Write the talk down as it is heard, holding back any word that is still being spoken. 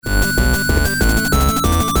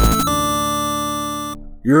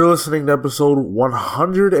You're listening to episode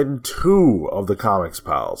 102 of the Comics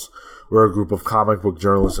Pals. We're a group of comic book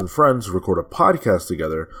journalists and friends who record a podcast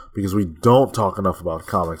together because we don't talk enough about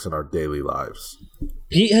comics in our daily lives.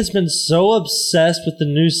 Pete has been so obsessed with the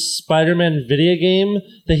new Spider-Man video game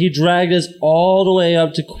that he dragged us all the way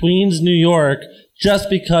up to Queens, New York, just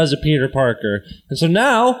because of Peter Parker. And so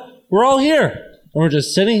now, we're all here. And we're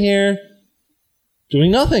just sitting here,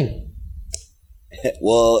 doing nothing.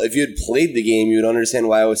 Well, if you had played the game, you would understand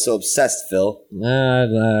why I was so obsessed, Phil.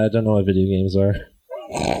 I don't know what video games are.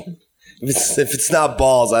 If it's not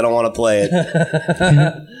balls, I don't want to play it.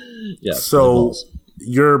 Yeah. So,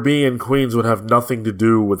 your being in Queens would have nothing to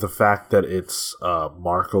do with the fact that it's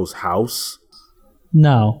Marco's house?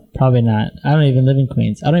 No, probably not. I don't even live in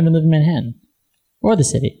Queens. I don't even live in Manhattan. Or the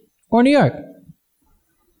city. Or New York.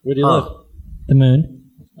 Where do you live? The moon.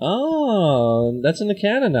 Oh, that's in the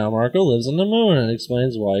canon now. Marco lives on the moon, and it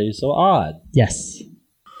explains why he's so odd. Yes.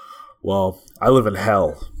 Well, I live in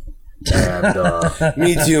hell. And,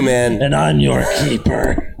 Me too, man. And I'm your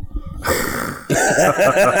keeper.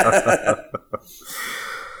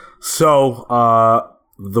 So,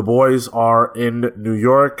 the boys are in New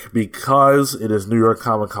York because it is New York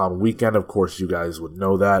Comic Con weekend. Of course, you guys would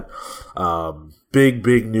know that.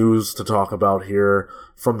 Big news to talk about here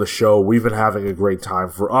from the show. We've been having a great time.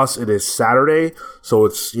 For us, it is Saturday, so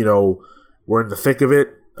it's, we're in the thick of it.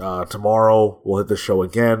 Tomorrow, we'll hit the show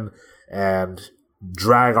again and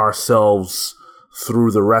drag ourselves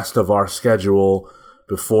through the rest of our schedule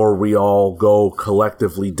before we all go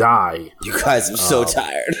collectively die. You guys are so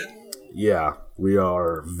tired. Yeah, we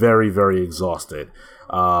are very, very exhausted.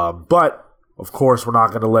 But, of course, we're not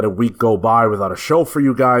going to let a week go by without a show for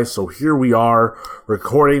you guys. So here we are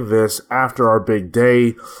recording this after our big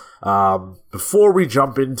day. Before we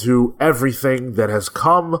jump into everything that has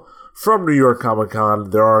come from New York Comic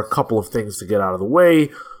Con, there are a couple of things to get out of the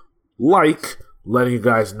way, like letting you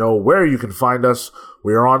guys know where you can find us.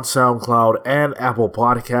 We are on SoundCloud and Apple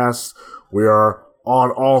Podcasts. We are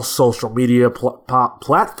on all social media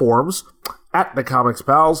platforms at The Comics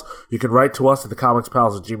Pals. You can write to us at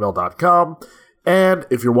thecomicspals@gmail.com. And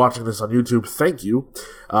if you're watching this on YouTube, thank you.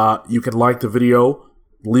 You can like the video,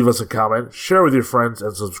 leave us a comment, share with your friends,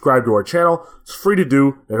 and subscribe to our channel. It's free to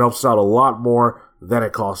do. It helps out a lot more than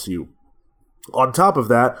it costs you. On top of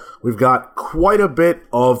that, we've got quite a bit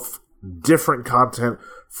of different content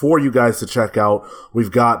for you guys to check out. We've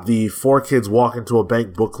got the 4 Kids Walk Into a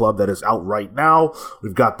Bank book club that is out right now.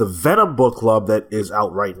 We've got the Venom book club that is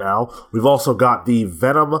out right now. We've also got the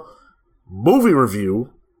Venom movie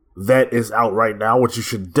review that is out right now, which you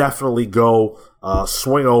should definitely go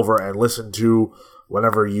swing over and listen to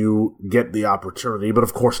whenever you get the opportunity. But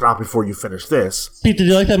of course not before you finish this. Pete, did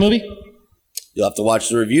you like that movie? You'll have to watch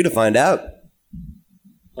the review to find out.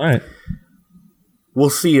 All right. We'll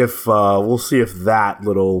see if that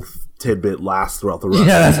little tidbit lasts throughout the rest.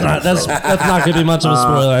 Yeah, that's not going to be much of a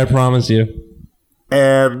spoiler, I promise you.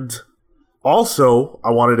 And also,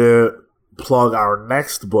 I wanted to plug our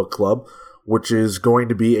next book club, which is going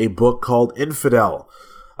to be a book called Infidel.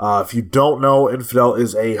 If you don't know, Infidel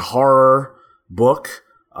is a horror book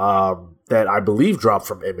that I believe dropped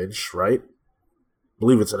from Image, right? I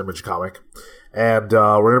believe it's an Image comic. And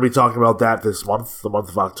we're going to be talking about that this month, the month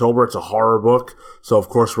of October. It's a horror book, so of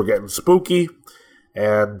course we're getting spooky.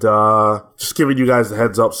 And just giving you guys the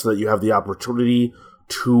heads up so that you have the opportunity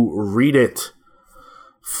to read it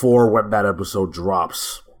for when that episode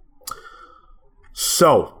drops.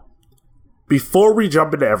 So, before we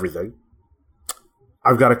jump into everything,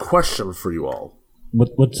 I've got a question for you all.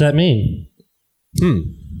 What's that mean?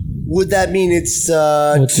 Would that mean it's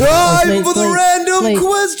time for the random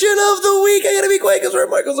question of the week? I gotta be quiet because we're at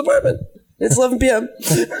Michael's apartment. It's 11 p.m.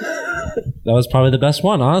 That was probably the best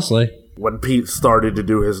one, honestly. When Pete started to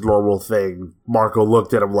do his normal thing, Marco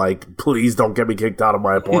looked at him like, please don't get me kicked out of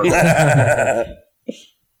my apartment.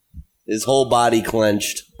 His whole body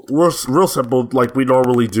clenched. Real simple, like we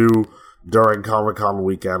normally do during Comic-Con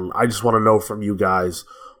weekend. I just want to know from you guys,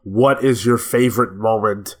 what is your favorite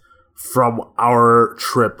moment from our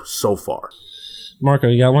trip so far? Marco,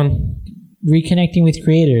 you got one? Reconnecting with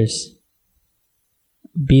creators.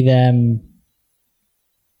 Be them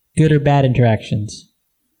good or bad interactions.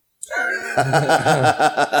 Do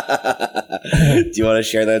you want to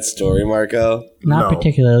share that story, Marco? Not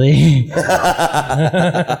particularly. All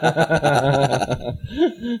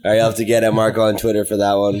right, you'll have to get at Marco on Twitter for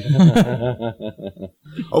that one.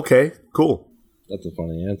 Okay, cool. That's a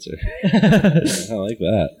funny answer. I like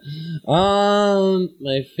that.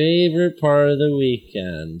 My favorite part of the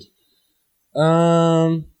weekend.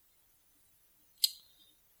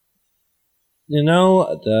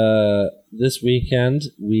 This weekend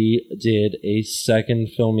we did a second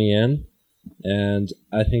Fill Me In, and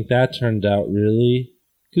I think that turned out really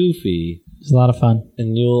goofy. It was a lot of fun.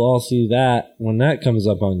 And you'll all see that when that comes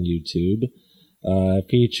up on YouTube. It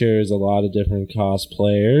features a lot of different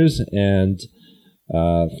cosplayers and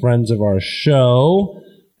friends of our show,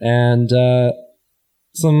 and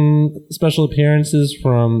some special appearances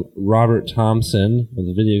from Robert Thompson of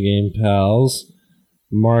the Video Game Pals,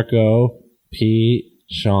 Marco, Pete,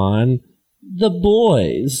 Sean, the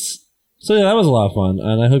boys. So yeah, that was a lot of fun,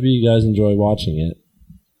 and I hope you guys enjoy watching it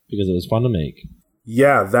because it was fun to make.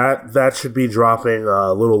 Yeah, that should be dropping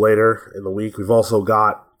a little later in the week. We've also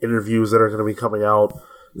got interviews that are going to be coming out.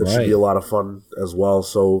 That should be a lot of fun as well.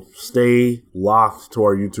 So stay locked to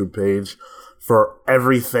our YouTube page for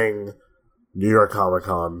everything New York Comic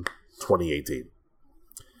Con 2018.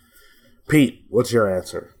 Pete, what's your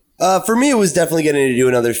answer? For me, it was definitely getting to do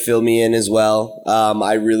another Fill Me In as well.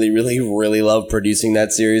 I really, really, really love producing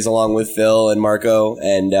that series along with Phil and Marco,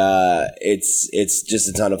 and it's just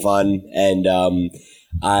a ton of fun. And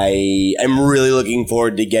I am really looking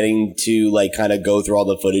forward to getting to kind of go through all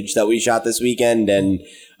the footage that we shot this weekend and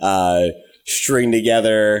string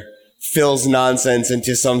together Phil's nonsense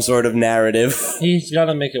into some sort of narrative. He's got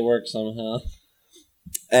to make it work somehow.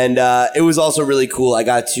 And it was also really cool. I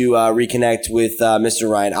got to reconnect with Mr.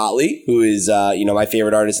 Ryan Otley, who is my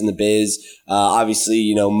favorite artist in the biz.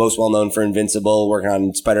 Obviously, most well known for Invincible, working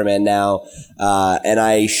on Spider-Man now. And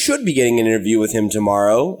I should be getting an interview with him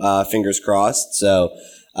tomorrow. Fingers crossed. So,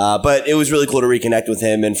 but it was really cool to reconnect with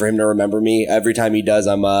him and for him to remember me. Every time he does,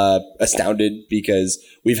 I'm astounded because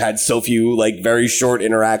we've had so few very short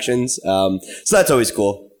interactions. So that's always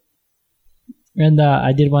cool. And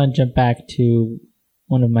I did want to jump back to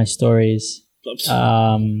one of my stories.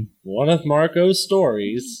 One of Marco's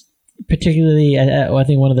stories. Particularly, I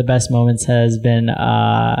think one of the best moments has been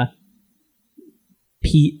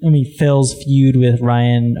Phil's feud with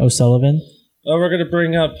Ryan O'Sullivan. Oh, we're going to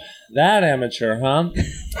bring up that amateur, huh?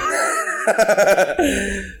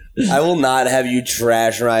 I will not have you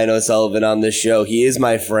trash Ryan O'Sullivan on this show. He is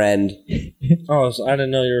my friend. Oh, so I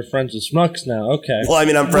didn't know you were friends with Schmucks now. Okay. Well,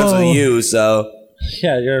 I'm friends with you, so...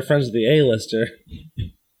 Yeah, you're friends with the A-lister.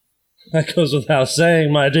 That goes without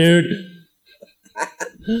saying, my dude.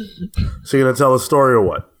 So you're going to tell a story or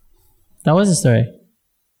what? That was a story.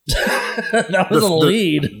 That was a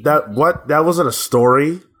lead. That wasn't a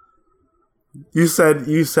story. You said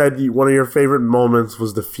one of your favorite moments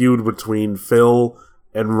was the feud between Phil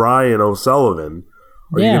and Ryan O'Sullivan.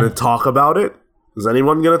 Are you going to talk about it? Is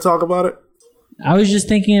anyone going to talk about it? I was just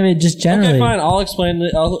thinking of it just generally. Okay, fine. I'll explain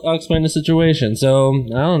the situation. So,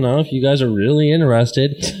 I don't know if you guys are really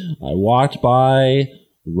interested. I walked by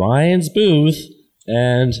Ryan's booth,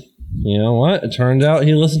 and you know what? It turned out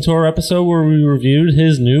he listened to our episode where we reviewed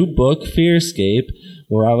his new book, Fearscape,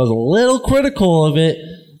 where I was a little critical of it,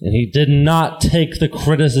 and he did not take the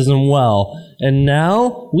criticism well. And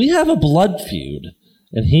now we have a blood feud,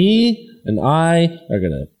 and he and I are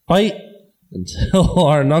going to fight until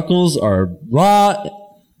our knuckles are raw,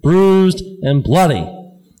 bruised, and bloody.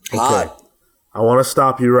 Okay. I want to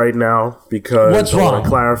stop you right now because I want to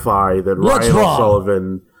clarify that Ryan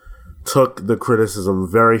O'Sullivan took the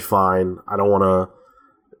criticism very fine. I don't want to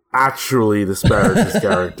actually disparage his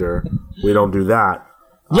character. We don't do that.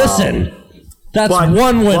 Listen, that's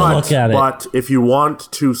one way to look at it. But if you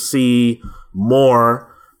want to see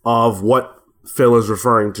more of what Phil is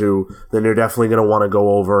referring to, then you're definitely going to want to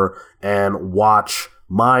go over and watch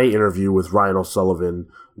my interview with Ryan O'Sullivan,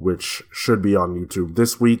 which should be on YouTube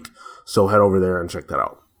this week. So head over there and check that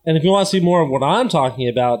out. And if you want to see more of what I'm talking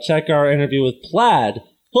about, check our interview with Plaid.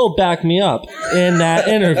 He'll back me up in that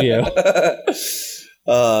interview.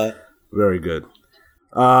 Very good.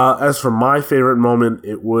 As for my favorite moment,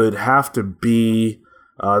 it would have to be,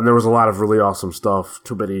 and there was a lot of really awesome stuff,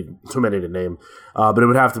 too many to name, but it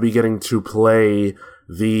would have to be getting to play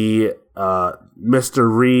the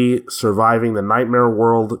Mr. Ree Surviving the Nightmare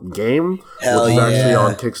World game, which is actually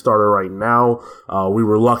on Kickstarter right now. We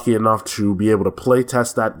were lucky enough to be able to play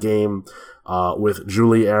test that game with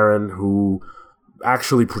Julie Aaron, who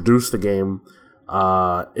actually produced the game.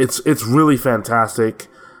 It's really fantastic.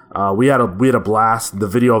 We had a blast. The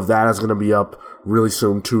video of that is going to be up really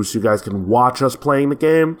soon too, so you guys can watch us playing the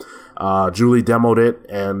game. Julie demoed it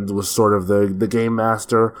and was sort of the game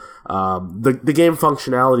master. The game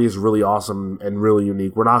functionality is really awesome and really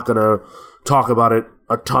unique. We're not going to talk about it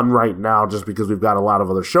a ton right now just because we've got a lot of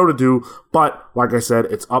other show to do, but like I said,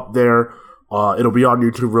 it's up there It'll be on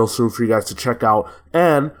YouTube real soon for you guys to check out.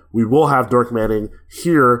 And we will have Dirk Manning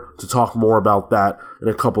here to talk more about that in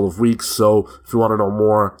a couple of weeks. So if you want to know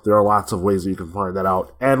more, there are lots of ways that you can find that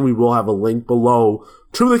out. And we will have a link below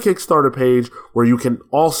to the Kickstarter page where you can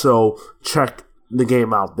also check the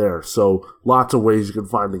game out there. So lots of ways you can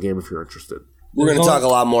find the game if you're interested. We're going to talk a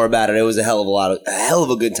lot more about it. It was a hell of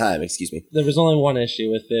a good time, excuse me. There was only one issue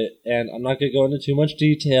with it, and I'm not going to go into too much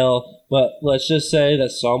detail, but let's just say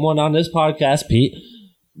that someone on this podcast, Pete,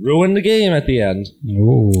 ruined the game at the end.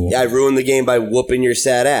 Ooh. Yeah, I ruined the game by whooping your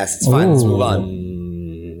sad ass. It's fine. Let's move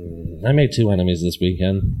on. I made 2 enemies this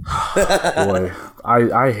weekend. Boy,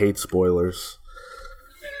 I hate spoilers.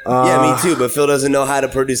 Yeah, me too, but Phil doesn't know how to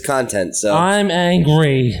produce content, so... I'm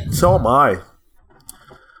angry. So am I.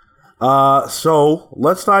 So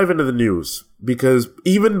let's dive into the news, because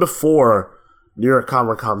even before New York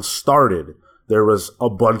Comic Con started, there was a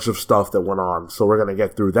bunch of stuff that went on. So we're going to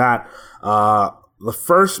get through that. The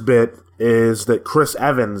first bit is that Chris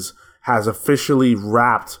Evans has officially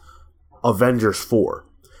wrapped Avengers 4.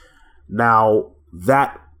 Now,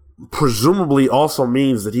 that presumably also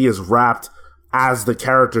means that he is wrapped as the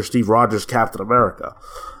character Steve Rogers, Captain America.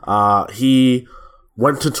 He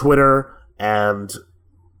went to Twitter and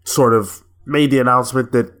sort of made the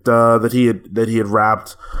announcement that he had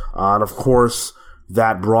wrapped, and of course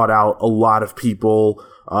that brought out a lot of people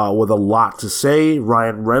with a lot to say.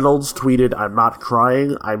 Ryan Reynolds tweeted, "I'm not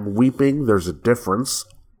crying, I'm weeping. There's a difference."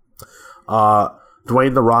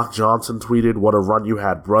 Dwayne "The Rock" Johnson tweeted, "What a run you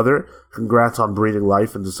had, brother. Congrats on breathing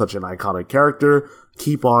life into such an iconic character.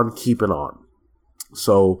 Keep on keeping on."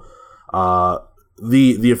 So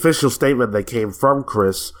the official statement that came from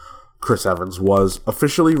Chris Evans was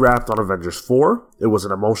officially wrapped on Avengers 4. It was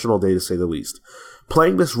an emotional day to say the least.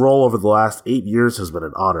 Playing this role over the last 8 years has been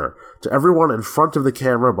an honor. To everyone in front of the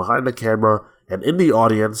camera, behind the camera, and in the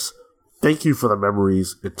audience, thank you for the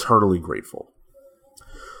memories. Eternally grateful.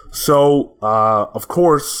 So, of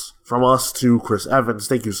course, from us to Chris Evans,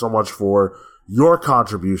 thank you so much for your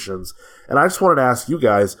contributions. And I just wanted to ask you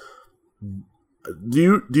guys,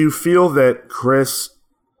 do you feel that Chris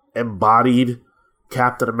embodied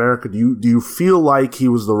Captain America? Do you feel like he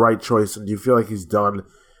was the right choice, and do you feel like he's done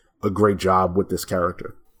a great job with this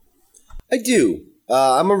character? I do.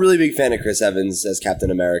 I'm a really big fan of Chris Evans as Captain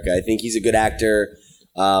America. I think he's a good actor.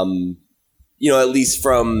 At least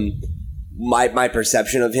from my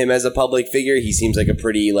perception of him as a public figure, he seems like a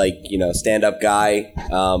pretty stand-up guy.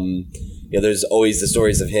 There's always the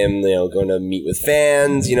stories of him, going to meet with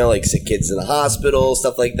fans, like sick kids in the hospital,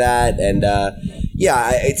 stuff like that. And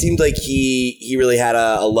it seemed like he really had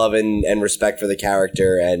a love and respect for the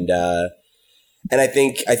character, and I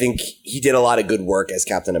think he did a lot of good work as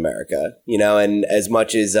Captain America. And as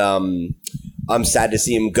much as I'm sad to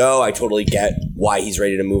see him go, I totally get why he's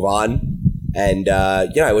ready to move on. And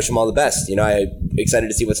I wish him all the best. I'm excited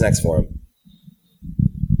to see what's next for him.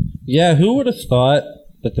 Yeah, who would have thought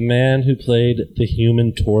that the man who played the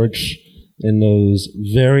Human Torch in those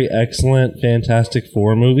very excellent Fantastic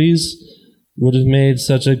Four movies would have made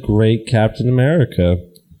such a great Captain America?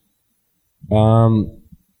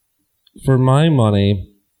 For my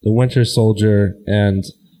money, The Winter Soldier and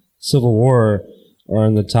Civil War are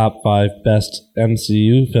in the top 5 best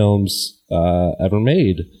MCU films ever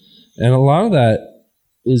made. And a lot of that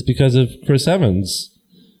is because of Chris Evans.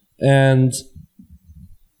 And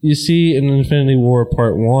you see in Infinity War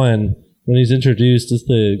Part 1, when he's introduced, is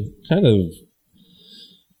the kind of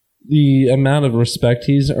the amount of respect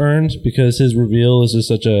he's earned, because his reveal is just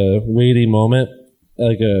such a weighty moment,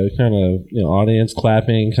 like a kind of audience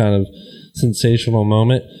clapping kind of sensational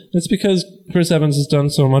moment. It's because Chris Evans has done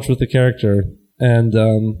so much with the character, and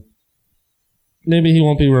maybe he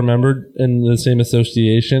won't be remembered in the same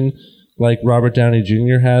association like Robert Downey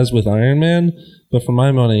Jr. has with Iron Man, but for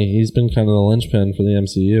my money, he's been kind of the linchpin for the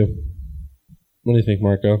MCU. What do you think,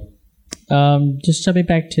 Marco? Just jumping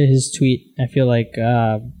back to his tweet, I feel like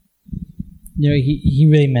he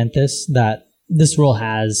really meant this, that this role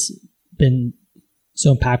has been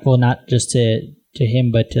so impactful, not just to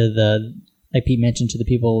him, but to the, like Pete mentioned, to the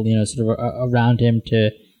people sort of around him,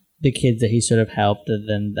 to the kids that he sort of helped,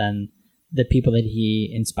 and then the people that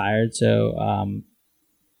he inspired. So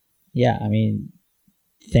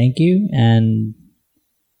thank you, and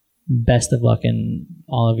best of luck in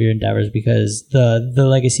all of your endeavors, because the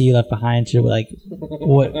legacy you left behind should what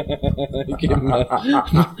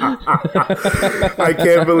I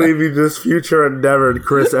can't believe you just future endeavored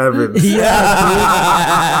Chris Evans. Yeah.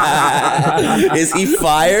 Is he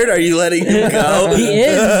fired? Are you letting him go? He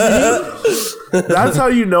is. That's how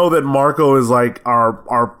you know that Marco is like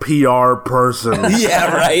our PR person.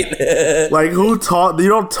 Yeah, right. Like you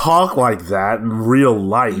don't talk like that in real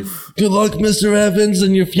life. Good luck, Mr. Evans,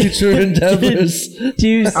 in your future endeavors.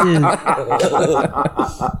 Deuces.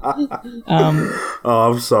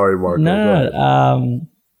 Oh, I'm sorry, Marco.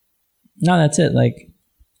 No, that's it. Like,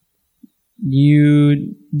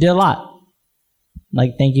 you did a lot.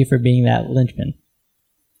 Like, thank you for being that linchpin.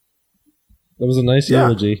 That was a nice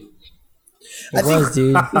eulogy. It was,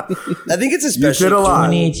 dude. I think it's especially You did a lot.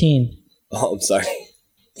 2018. Oh, I'm sorry.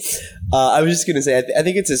 I was just going to say, I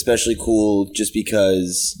think it's especially cool just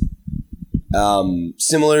because,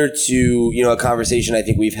 similar to, a conversation I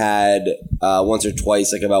think we've had once or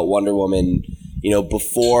twice, like about Wonder Woman,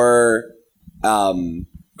 before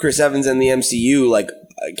Chris Evans and the MCU, like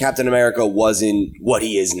Captain America wasn't what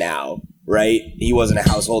he is now, right? He wasn't a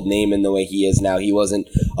household name in the way he is now. He wasn't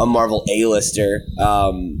a Marvel A-lister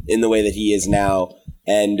in the way that he is now.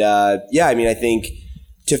 And I think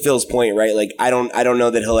to Phil's point, right? Like I don't know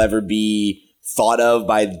that he'll ever be thought of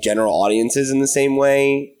by general audiences in the same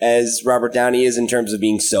way as Robert Downey is in terms of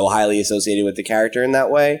being so highly associated with the character in that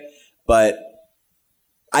way. But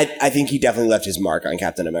I think he definitely left his mark on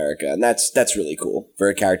Captain America, and that's really cool for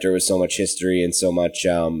a character with so much history and so much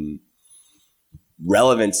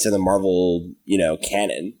relevance to the Marvel,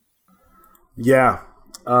 canon. Yeah.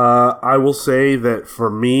 I will say that for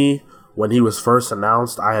me, when he was first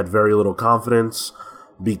announced, I had very little confidence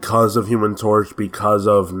because of Human Torch, because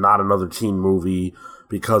of not another teen movie,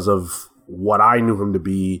 because of what I knew him to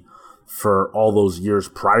be for all those years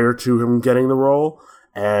prior to him getting the role.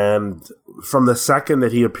 And from the second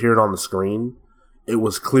that he appeared on the screen, it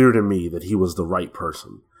was clear to me that he was the right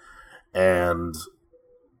person. And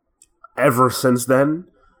ever since then,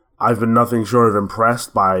 I've been nothing short of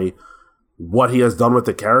impressed by what he has done with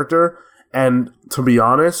the character. And to be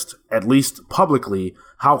honest, at least publicly,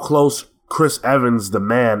 how close Chris Evans, the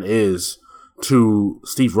man, is to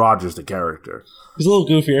Steve Rogers, the character. He's a little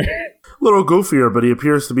goofier. A little goofier, but he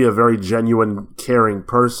appears to be a very genuine, caring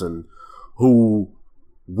person who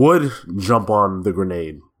would jump on the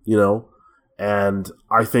grenade, And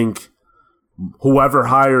I think whoever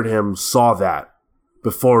hired him saw that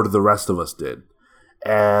before the rest of us did.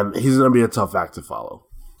 And he's going to be a tough act to follow.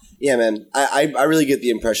 Yeah, man. I really get the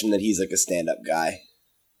impression that he's like a stand-up guy.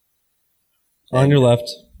 On your left.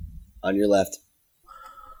 On your left.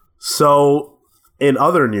 So, in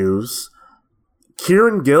other news,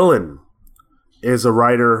 Kieran Gillen is a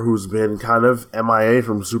writer who's been kind of MIA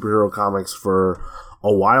from superhero comics for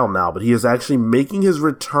a while now, but he is actually making his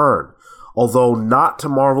return, although not to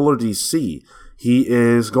Marvel or DC. He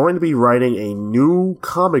is going to be writing a new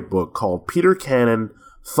comic book called Peter Cannon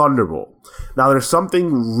Thunderbolt. Now, there's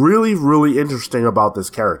something really, really interesting about this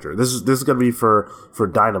character. This is going to be for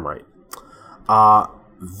Dynamite.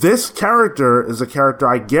 This character is a character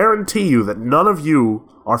I guarantee you that none of you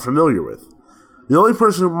are familiar with. The only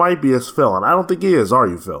person who might be is Phil, and I don't think he is. Are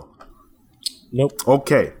you, Phil? Nope.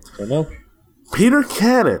 Okay. I know. Peter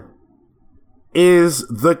Cannon is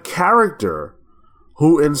the character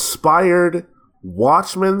who inspired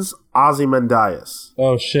Watchmen's Ozymandias.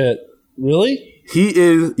 Oh shit! Really? He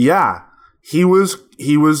is, yeah. He was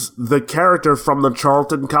the character from the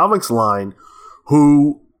Charlton Comics line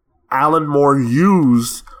who Alan Moore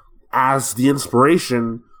used as the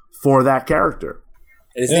inspiration for that character.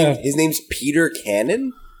 And his name's Peter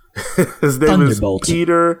Cannon? His name Thunderbolt. is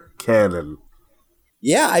Peter Cannon.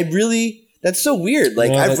 Yeah, that's so weird.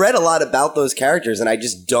 Like, I've read a lot about those characters, and I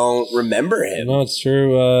just don't remember him. No, it's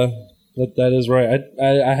true. That is right.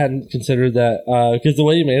 I hadn't considered that because the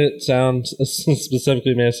way you made it sound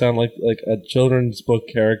specifically made it sound like a children's book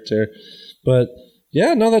character. But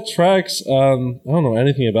yeah, no, that tracks. I don't know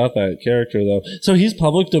anything about that character though. So he's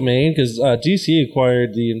public domain because DC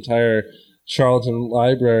acquired the entire Charlton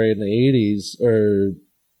Library in the 80s or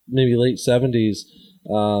maybe late 70s.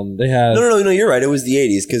 They had No, you're right. It was the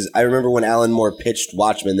 80s because I remember when Alan Moore pitched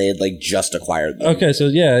Watchmen, they had like just acquired them. Okay, so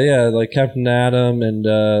yeah, like Captain Atom and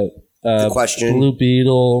The Question, Blue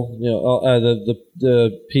Beetle,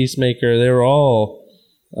 the Peacemaker, they were all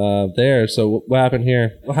there. So what happened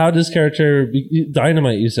here? How did this character be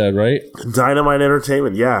Dynamite? You said, right? Dynamite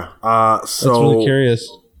Entertainment, yeah. So that's really curious.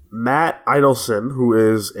 Matt Idelson, who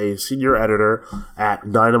is a senior editor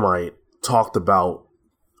at Dynamite, talked about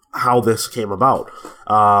how this came about.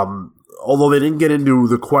 Although they didn't get into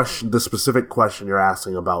the specific question you're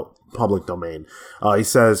asking about public domain. He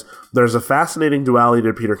says, there's a fascinating duality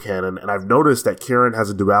to Peter Cannon, and I've noticed that Kieran has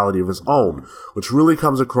a duality of his own, which really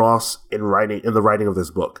comes across in the writing of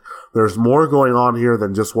this book. There's more going on here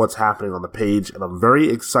than just what's happening on the page, and I'm very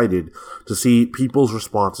excited to see people's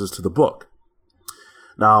responses to the book.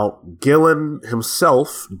 Now, Gillen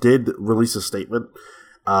himself did release a statement,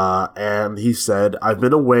 and he said, "I've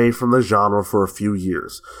been away from the genre for a few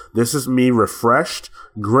years. This is me refreshed,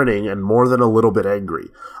 grinning, and more than a little bit angry.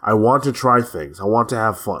 I want to try things. I want to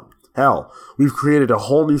have fun. Hell, we've created a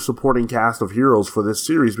whole new supporting cast of heroes for this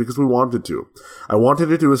series because we wanted to. I wanted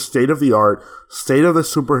to do a state-of-the-art,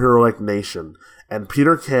 state-of-the-superheroic nation, and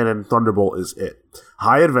Peter Cannon Thunderbolt is it.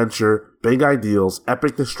 High adventure, big ideals,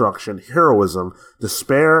 epic destruction, heroism,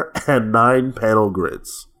 despair, and 9-panel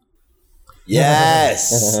grids."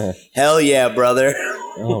 Yes. Hell yeah, brother.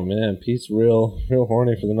 Oh man, Pete's real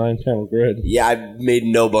horny for the 9-panel grid. Yeah, I've made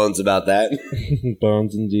no bones about that.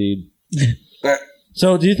 Bones indeed.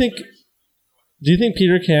 So, do you think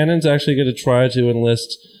Peter Cannon's actually going to try to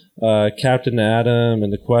enlist Captain Atom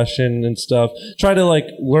and the Question and stuff? Try to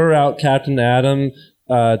lure out Captain Atom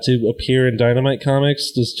to appear in Dynamite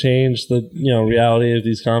comics? Just change the reality of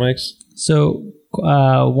these comics? So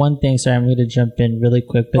one thing, sorry, I'm going to jump in really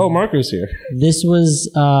quick. But Marco's here. This was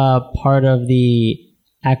part of the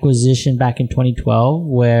acquisition back in 2012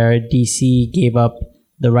 where DC gave up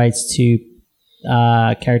the rights to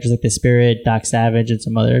characters like the Spirit, Doc Savage, and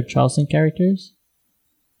some other Charleston characters.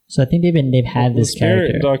 So I think they've had this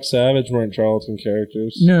character. And Doc Savage weren't Charlton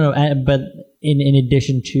characters. No, but in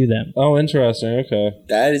addition to them. Oh, interesting. Okay,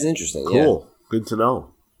 that is interesting. Cool. Yeah. Good to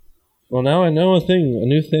know. Well, now I know a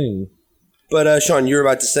new thing. But Sean, you were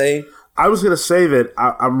about to say? I was going to say that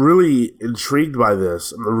I'm really intrigued by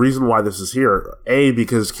this, and the reason why this is here,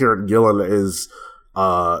 because Kieran Gillen is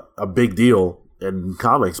a big deal in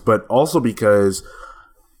comics, but also because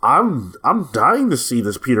I'm dying to see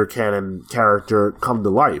this Peter Cannon character come to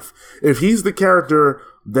life. If he's the character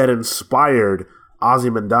that inspired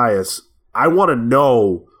Ozymandias, I want to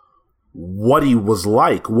know what he was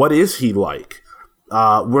like. What is he like?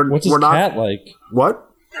 What's his cat like? What?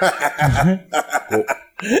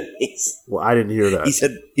 Well, I didn't hear that.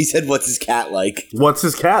 He said, "What's his cat like?" What's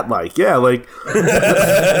his cat like? Yeah,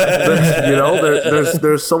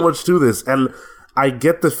 there's so much to this, and I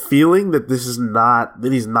get the feeling that he's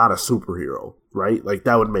not a superhero, right? Like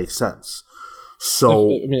that would make sense. So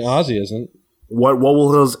I mean, Ozzy isn't. What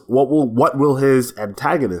will his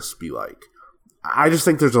antagonists be like? I just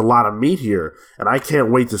think there's a lot of meat here, and I can't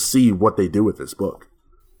wait to see what they do with this book.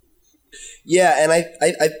 Yeah, and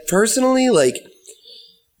I personally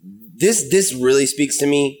this really speaks to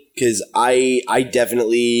me because I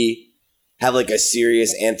definitely have a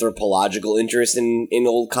serious anthropological interest in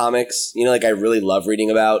old comics. I really love reading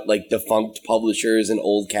about defunct publishers and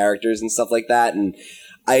old characters and stuff like that. And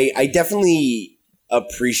I definitely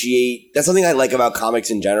appreciate, that's something I like about comics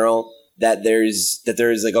in general, that there's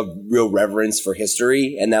a real reverence for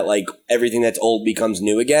history and that everything that's old becomes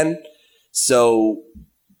new again. So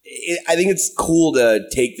I think it's cool to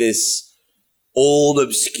take this old,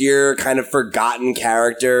 obscure, kind of forgotten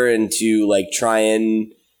character and to try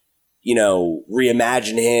and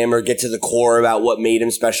reimagine him or get to the core about what made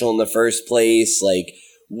him special in the first place.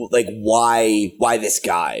 Why this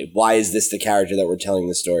guy? Why is this the character that we're telling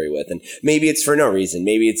the story with? And maybe it's for no reason.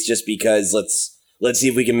 Maybe it's just because let's see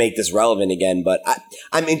if we can make this relevant again. But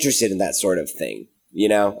I'm interested in that sort of thing.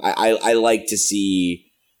 I like to see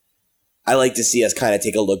us kind of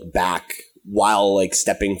take a look back while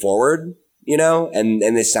stepping forward,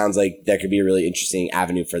 and this sounds like that could be a really interesting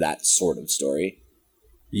avenue for that sort of story.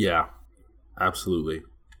 Yeah, absolutely.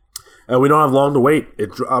 And we don't have long to wait.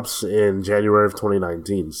 It drops in January of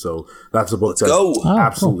 2019, so that's a book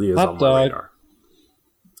absolutely is on my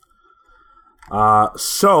radar.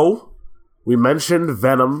 So we mentioned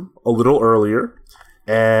Venom a little earlier,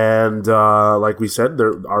 and like we said,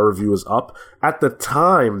 our review is up. At the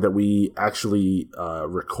time that we actually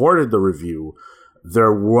recorded the review,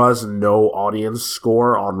 there was no audience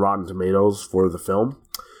score on Rotten Tomatoes for the film.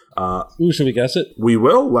 Ooh, should we guess it? We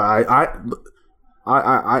will.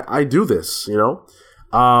 I do this,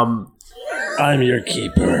 I'm your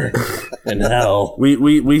keeper in hell.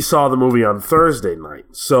 We saw the movie on Thursday night,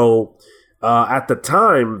 so at the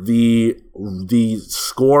time the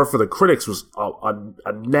score for the critics was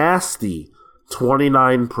a nasty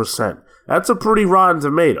 29%. That's a pretty Rotten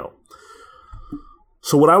Tomato.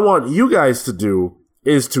 So what I want you guys to do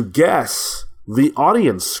is to guess the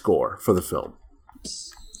audience score for the film.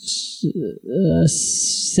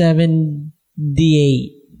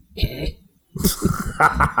 78.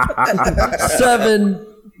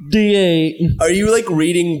 78. Are you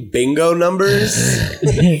reading bingo numbers?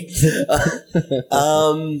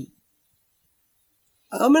 I'm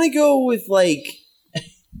gonna go with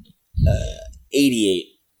 88.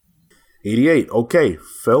 88. Okay,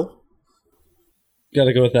 Phil. Got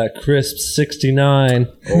to go with that crisp 69.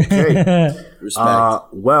 Okay. Respect.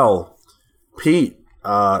 Well, Pete,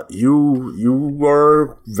 you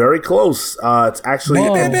were very close. It's actually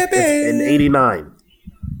it's an 89.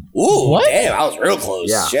 Ooh, What? damn, I was real close.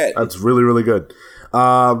 Yeah, Shit. that's really, really good.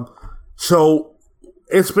 So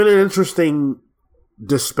it's been an interesting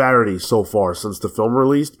disparity so far since the film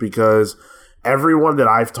released because everyone that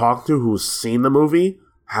I've talked to who's seen the movie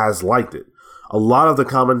has liked it. A lot of the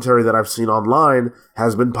commentary that I've seen online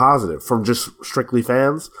has been positive from just strictly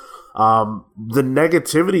fans. The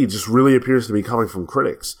negativity just really appears to be coming from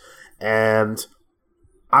critics. And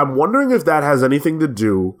I'm wondering if that has anything to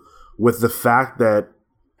do with the fact that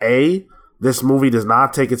A, this movie does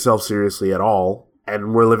not take itself seriously at all,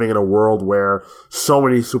 and we're living in a world where so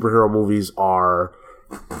many superhero movies are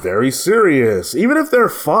very serious, even if they're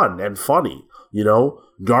fun and funny. You know,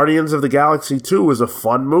 Guardians of the Galaxy 2 is a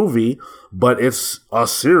fun movie, but it's a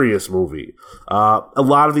serious movie. A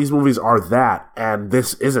lot of these movies are that, and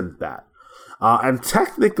this isn't that. And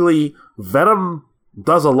technically, Venom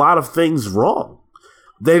does a lot of things wrong.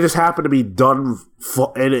 They just happen to be done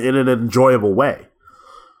in an enjoyable way.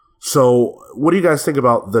 So, what do you guys think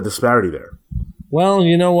about the disparity there? Well,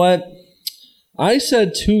 you know what? I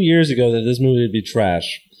said 2 years ago that this movie would be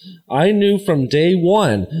trash. I knew from day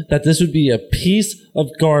one that this would be a piece of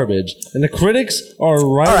garbage, and the critics are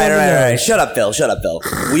right. All right. Shut up, Phil.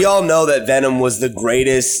 We all know that Venom was the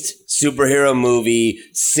greatest superhero movie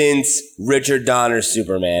since Richard Donner's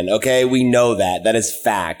Superman. Okay, we know that. That is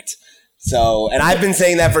fact. So, and I've been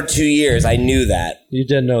saying that for 2 years. I knew that. You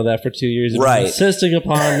did know that for 2 years. You've Right. been insisting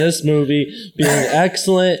upon this movie being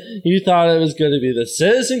excellent. You thought it was going to be the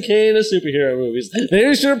Citizen Kane of superhero movies.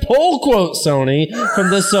 There's your poll quote, Sony,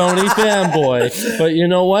 from the Sony fanboy. But you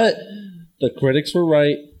know what? The critics were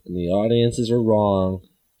right, and the audiences were wrong.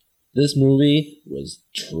 This movie was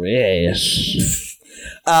trash.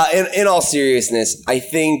 In all seriousness, I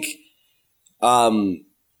think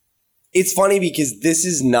it's funny because this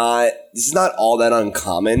is not all that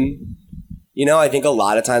uncommon. You know, I think a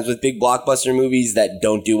lot of times with big blockbuster movies that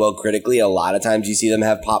don't do well critically, a lot of times you see them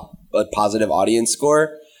have a positive audience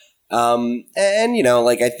score. And you know,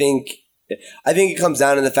 like I think it comes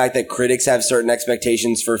down to the fact that critics have certain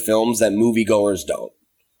expectations for films that moviegoers don't.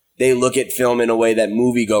 They look at film in a way that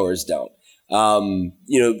moviegoers don't.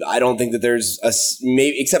 You know, I don't think that there's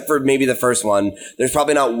maybe, except for maybe the first one, there's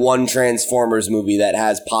probably not one Transformers movie that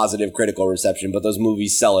has positive critical reception, but those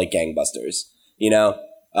movies sell like gangbusters, you know,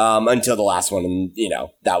 until the last one. And, you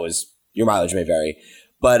know, that was, your mileage may vary.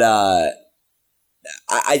 But,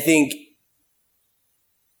 I think,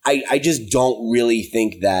 I just don't really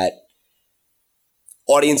think that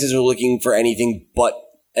audiences are looking for anything but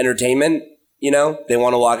entertainment. You know, they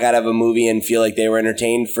want to walk out of a movie and feel like they were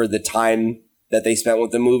entertained for the time that they spent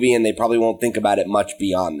with the movie, and they probably won't think about it much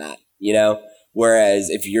beyond that, you know?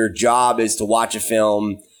 Whereas if your job is to watch a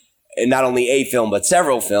film, and not only a film, but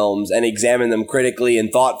several films, and examine them critically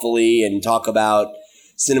and thoughtfully and talk about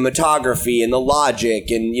cinematography and the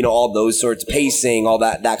logic and, you know, all those sorts, pacing, all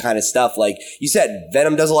that kind of stuff. Like you said,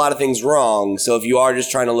 Venom does a lot of things wrong. So if you are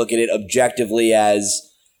just trying to look at it objectively as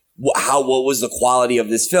what was the quality of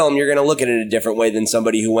this film, you're going to look at it a different way than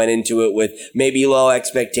somebody who went into it with maybe low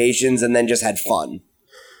expectations and then just had fun.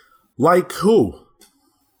 Like who?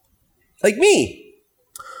 Like me.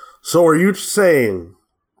 So are you saying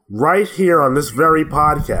right here on this very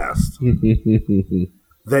podcast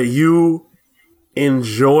that you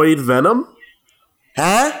enjoyed Venom?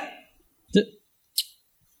 Huh?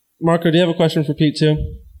 Marco, do you have a question for Pete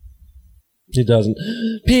too? He doesn't.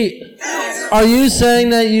 Pete, are you saying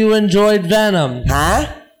that you enjoyed Venom?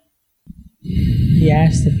 Huh? He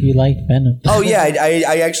asked if you liked Venom. Oh yeah,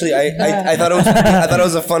 I actually I thought it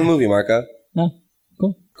was a fun movie, Marco. Oh,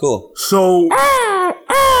 cool. Cool. So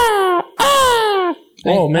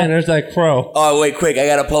Oh man, there's that crow. Oh wait, quick! I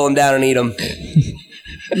gotta pull him down and eat him.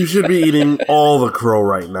 you should be eating all the crow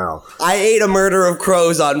right now. I ate a murder of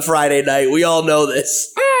crows on Friday night. We all know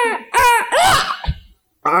this.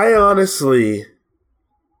 I honestly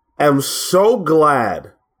am so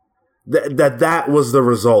glad that was the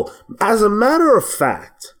result. As a matter of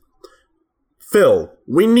fact, Phil,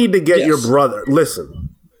 we need to get your brother. Listen.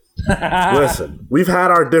 We've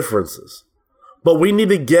had our differences, but we need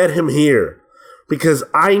to get him here because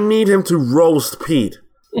I need him to roast Pete.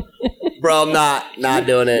 Bro, I'm not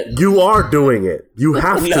doing it. You are doing it. You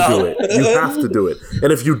have to do it. You have to do it.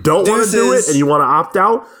 And if you don't want to do it and you want to opt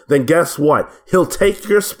out, then guess what? He'll take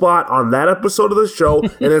your spot on that episode of the show,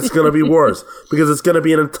 and it's going to be worse because it's going to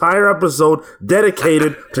be an entire episode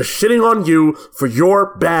dedicated to shitting on you for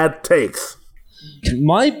your bad takes.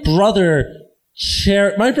 My brother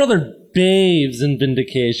bathes in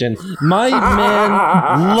vindication. My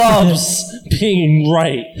man loves being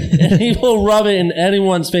right, and he will rub it in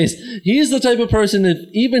anyone's face. He's the type of person that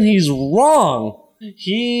even if he's wrong,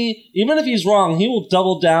 he will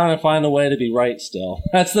double down and find a way to be right still.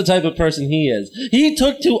 That's the type of person he is. He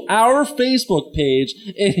took to our Facebook page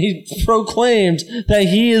and he proclaimed that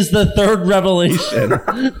he is the third revelation.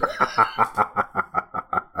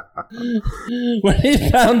 When he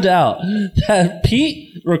found out that Pete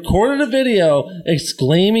recorded a video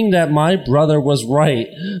exclaiming that my brother was right,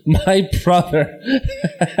 my brother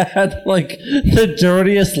had like the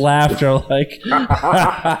dirtiest laughter, like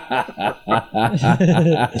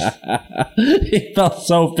he felt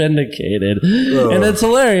so vindicated. Oh. And it's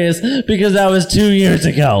hilarious because that was 2 years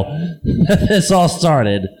ago that this all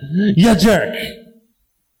started. You jerk.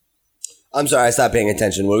 I'm sorry, I stopped paying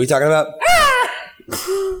attention. What are we talking about?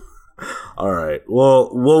 All right. Well,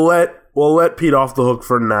 we'll let Pete off the hook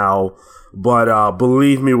for now, but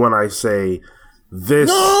believe me when I say this.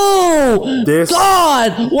 No!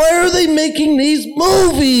 God! Why are they making these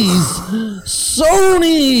movies?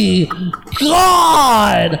 Sony!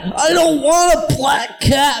 God! I don't want a Black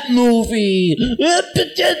Cat movie! I'm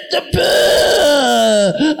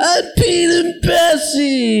Pete and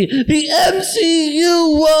Bessie! The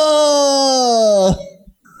MCU!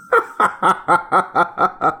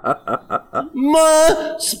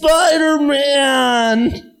 My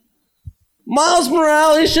Spider-Man! Miles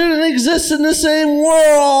Morales shouldn't exist in the same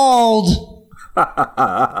world!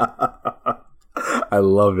 I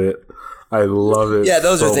love it. Yeah,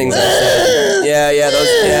 those are things I said.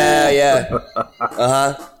 Yeah.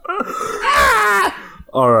 Uh-huh.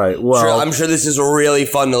 All right, well... I'm sure this is really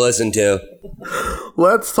fun to listen to.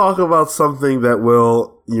 Let's talk about something that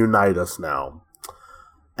will unite us now.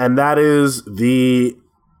 And that is the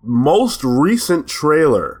most recent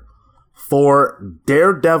trailer for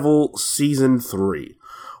Daredevil Season 3.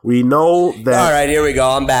 We know that... All right, here we go.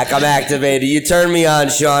 I'm back. I'm activated. You turned me on,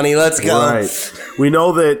 Shawnee. Let's go. Right. We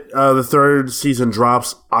know that the third season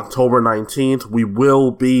drops October 19th. We will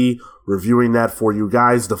be reviewing that for you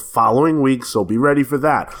guys the following week, so be ready for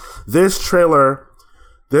that. This trailer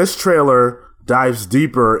dives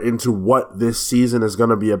deeper into what this season is going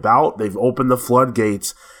to be about. They've opened the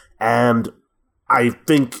floodgates, and I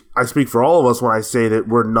think I speak for all of us when I say that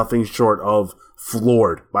we're nothing short of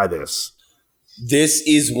floored by this. This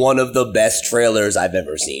is one of the best trailers I've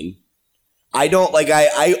ever seen. I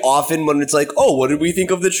often, when it's like, oh, what did we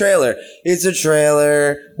think of the trailer? It's a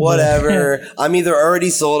trailer, whatever. I'm either already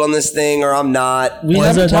sold on this thing or I'm not. We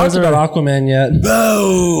haven't talked about Aquaman yet.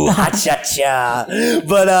 Boo! Ha-cha-cha.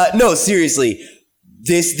 But no, seriously,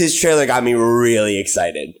 this trailer got me really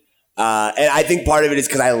excited. And I think part of it is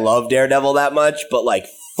because I love Daredevil that much, but like,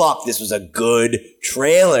 fuck, this was a good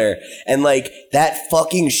trailer. And like, that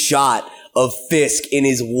fucking shot of Fisk in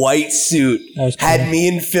his white suit had me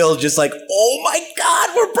and Phil just like, oh my God,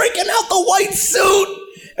 we're breaking out the white suit.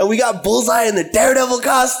 And we got Bullseye in the Daredevil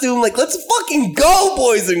costume. Like, let's fucking go,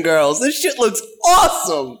 boys and girls. This shit looks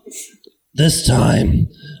awesome. This time,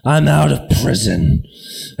 I'm out of prison,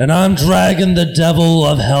 and I'm dragging the devil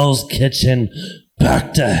of Hell's Kitchen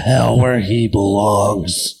back to hell where he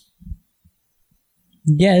belongs.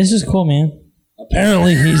 Yeah, this is cool, man.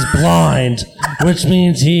 Apparently he's blind, which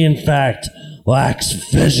means he, in fact, lacks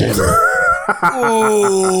vision.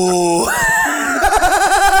 Ooh.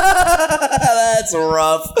 That's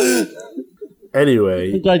rough.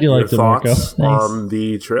 Anyway, I'm glad you liked it, Marco. Thoughts on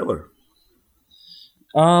the trailer?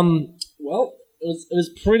 Well, it was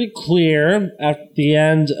pretty clear at the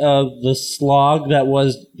end of the slog that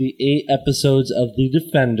was the 8 episodes of The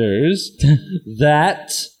Defenders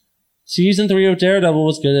that Season 3 of Daredevil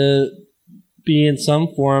was going to be in some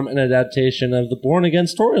form an adaptation of the Born Again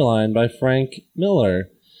storyline by Frank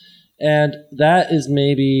Miller. And that is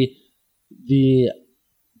maybe the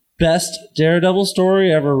best Daredevil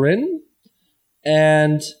story ever written.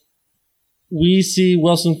 And we see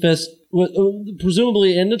Wilson Fisk,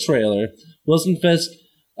 presumably in the trailer, Wilson Fisk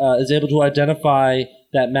is able to identify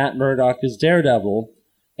that Matt Murdock is Daredevil.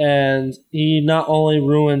 And he not only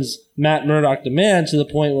ruins Matt Murdock the man to the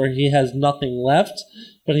point where he has nothing left,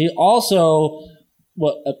 but he also,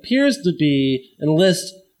 what appears to be,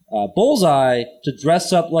 enlists Bullseye to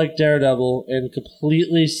dress up like Daredevil and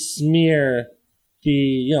completely smear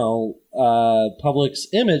the, public's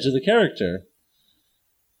image of the character.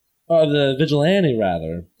 Or the vigilante,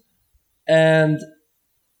 rather. And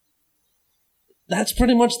that's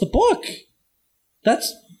pretty much the book.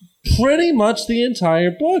 That's pretty much the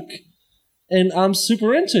entire book. And I'm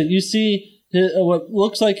super into it. You see what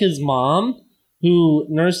looks like his mom, who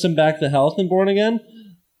nursed him back to health in Born Again.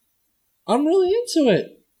 I'm really into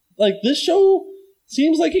it. like, this show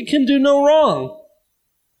seems like it can do no wrong.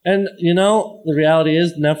 And, the reality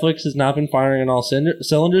is Netflix has not been firing on all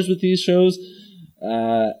cylinders with these shows.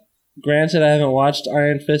 Granted, I haven't watched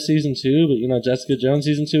Iron Fist Season 2, but, Jessica Jones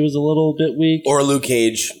Season 2 is a little bit weak. Or Luke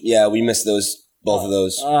Cage. Yeah, we missed both of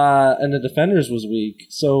those. And The Defenders was weak.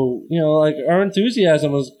 So, our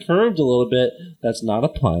enthusiasm was curbed a little bit. That's not a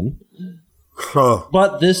pun. Huh.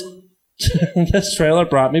 But this this trailer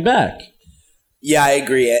brought me back. Yeah, I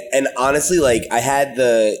agree. And honestly, like, I had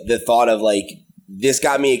the thought of, like, this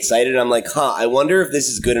got me excited. I'm like, I wonder if this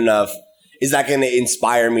is good enough. Is that going to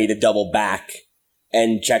inspire me to double back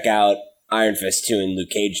and check out Iron Fist 2 and Luke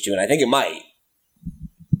Cage 2? And I think it might.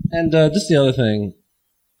 And just the other thing,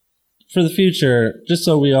 for the future, just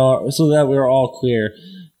so that we're all clear,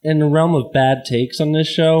 in the realm of bad takes on this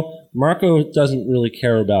show, Marco doesn't really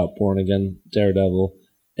care about Born Again Daredevil,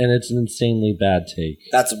 and it's an insanely bad take.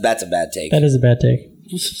 That's a bad take. That is a bad take.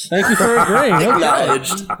 Thank you for agreeing.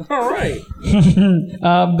 Acknowledged. All right.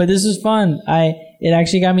 But this was fun. It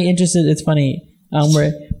actually got me interested. It's funny.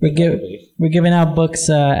 We're giving out books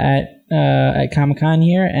at Comic-Con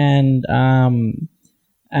here, and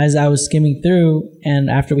as I was skimming through, and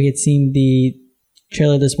after we had seen the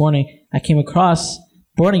trailer this morning, I came across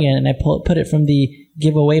Born Again, and I put it from the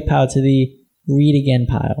giveaway pile to the read again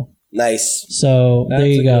pile. Nice. So there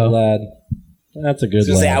you go. Good lad. That's a good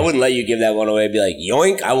lad. I wouldn't let you give that one away. I'd be like,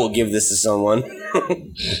 yoink, I will give this to someone.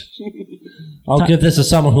 I'll give this to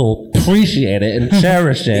someone who will appreciate it and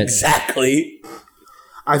cherish it. Exactly.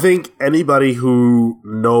 I think anybody who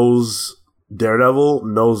knows Daredevil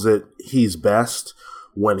knows that he's best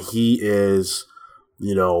when he is,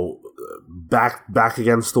 back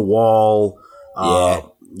against the wall,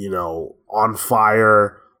 on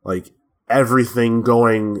fire, like everything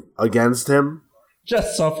going against him.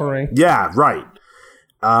 Just suffering. Yeah, right.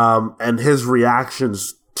 And his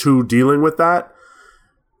reactions to dealing with that,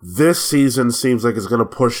 this season seems like it's going to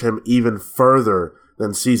push him even further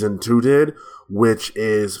than season 2 did, which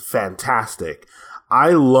is fantastic.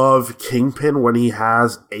 I love Kingpin when he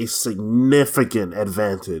has a significant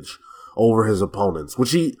advantage over his opponents,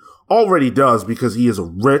 which he already does because he is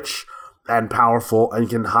rich and powerful and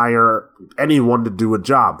can hire anyone to do a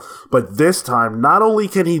job. But this time, not only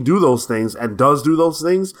can he do those things and does do those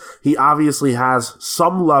things, he obviously has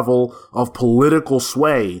some level of political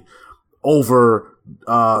sway over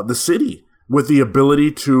the city with the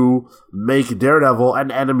ability to make Daredevil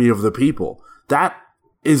an enemy of the people. That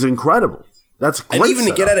is incredible. That's great. And even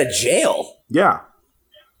setup. to get out of jail. Yeah.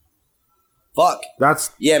 Fuck.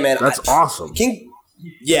 Yeah, man. That's awesome.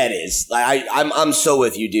 Yeah, it is. Like, I'm so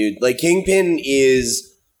with you, dude. Like, Kingpin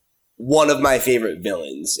is one of my favorite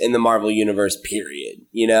villains in the Marvel Universe, period.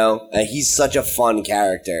 He's such a fun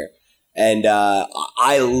character. And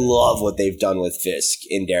I love what they've done with Fisk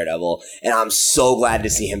in Daredevil. And I'm so glad to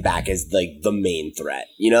see him back as, like, the main threat.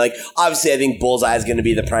 Obviously, I think Bullseye is going to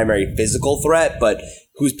be the primary physical threat, but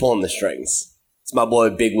who's pulling the strings? It's my boy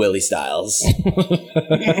Big Willie Styles.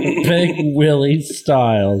 Big Willie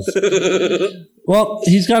Styles. Well,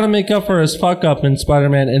 he's got to make up for his fuck up in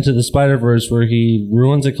Spider-Man Into the Spider-Verse, where he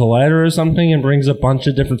ruins a collider or something and brings a bunch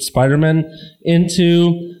of different Spider-Men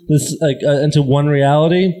into this, into one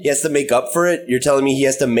reality. He has to make up for it? You're telling me he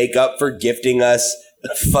has to make up for gifting us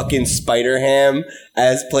fucking Spider-Ham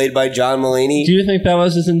as played by John Mulaney? Do you think that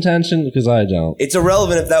was his intention? Because I don't. It's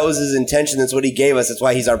irrelevant if that was his intention. That's what he gave us. That's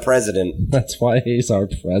why he's our president. That's why he's our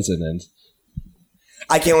president.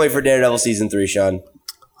 I can't wait for Daredevil Season 3, Sean.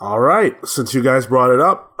 All right. Since you guys brought it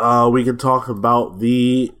up, we can talk about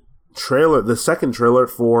the trailer, the second trailer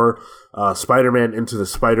for Spider-Man Into the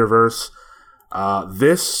Spider-Verse.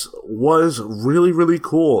 This was really, really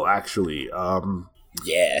cool, actually.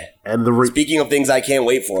 Yeah. And speaking of things I can't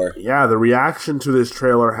wait for. Yeah, the reaction to this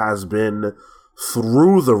trailer has been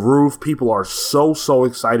through the roof. People are so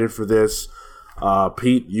excited for this.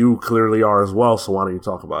 Pete, you clearly are as well, so why don't you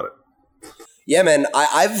talk about it? Yeah, man,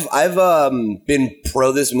 I've been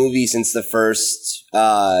pro this movie since the first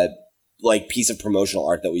piece of promotional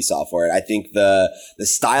art that we saw for it. I think the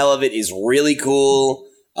style of it is really cool.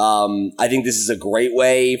 I think this is a great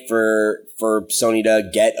way for Sony to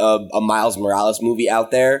get a Miles Morales movie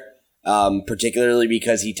out there, particularly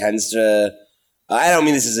because he tends to. I don't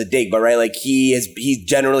mean this as a dig, but right, like he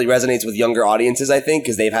generally resonates with younger audiences. I think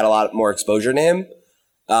because they've had a lot more exposure to him,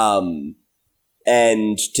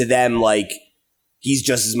 and to them, like. He's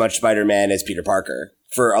just as much Spider-Man as Peter Parker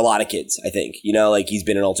for a lot of kids, I think. He's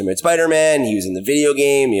been an Ultimate Spider-Man. He was in the video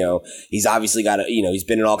game. He's obviously got he's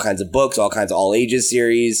been in all kinds of books, all kinds of all ages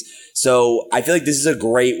series. So I feel like this is a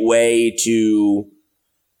great way to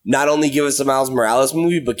not only give us a Miles Morales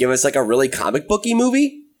movie, but give us like a really comic booky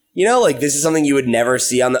movie. You know, like this is something you would never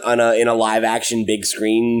see in a live action big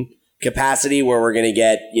screen capacity, where we're gonna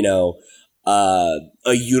get, you know,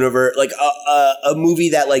 a universe, like a movie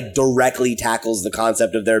that like directly tackles the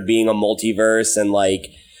concept of there being a multiverse and like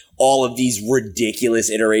all of these ridiculous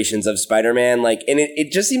iterations of Spider-Man. Like, and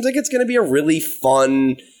it just seems like it's gonna be a really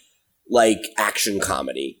fun, like, action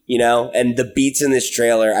comedy, you know? And the beats in this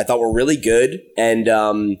trailer I thought were really good. And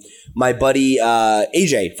my buddy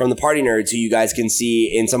AJ from the Party Nerds, who you guys can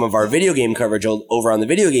see in some of our video game coverage over on the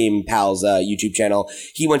Video Game Pals YouTube channel,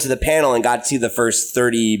 he went to the panel and got to see the first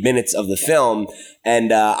 30 minutes of the film.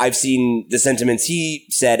 And I've seen the sentiments he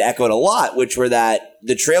said echoed a lot, which were that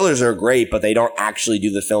the trailers are great, but they don't actually do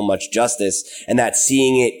the film much justice. And that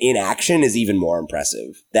seeing it in action is even more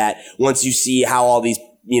impressive. That once you see how all these,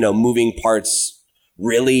 you know, moving parts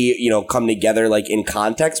really, you know, come together like in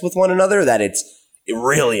context with one another, that it's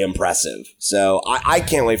really impressive. So I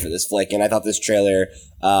can't wait for this flick, and I thought this trailer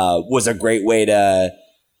was a great way to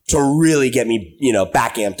really get me, you know,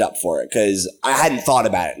 back amped up for it, because I hadn't thought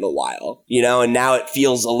about it in a while, you know, and now it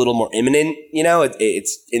feels a little more imminent. You know,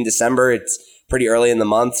 it's in December, it's pretty early in the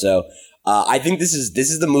month, so I think this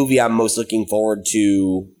is the movie I'm most looking forward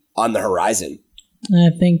to on the horizon.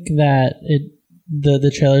 I think that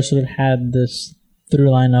the trailer sort of had this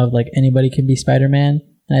through line of like anybody can be Spider-Man,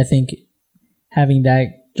 and I think having that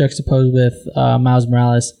juxtaposed with Miles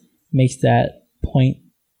Morales makes that point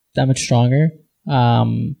that much stronger,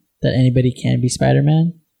 that anybody can be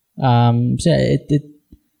Spider-Man. So yeah,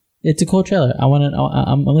 it's a cool trailer.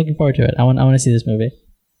 I'm looking forward to it. I want to see this movie.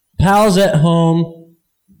 Pals at home,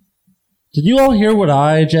 did you all hear what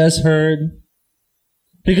I just heard?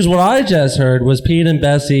 Because what I just heard was Pete and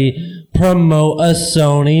Bessie promote a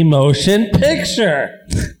Sony motion picture.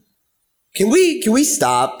 Can we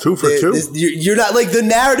stop? 2 for 2. You're not, like, the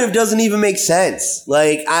narrative doesn't even make sense.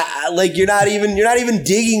 Like, I like, you're not even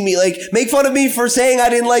digging me. Like, make fun of me for saying I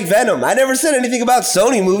didn't like Venom. I never said anything about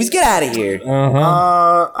Sony movies. Get out of here.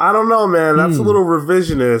 I don't know, man. That's a little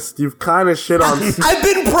revisionist. You've kind of shit on. I've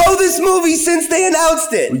been pro this movie since they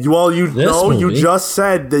announced it. Well, you just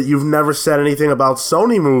said that you've never said anything about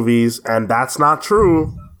Sony movies, and that's not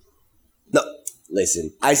true.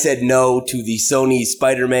 Listen, I said no to the Sony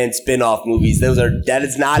Spider-Man spin-off movies. That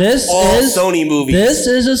is not all Sony movies. This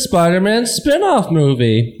is a Spider-Man spin-off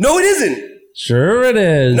movie. No, it isn't. Sure it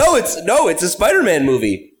is. No, it's a Spider-Man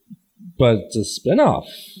movie. But it's a spin-off.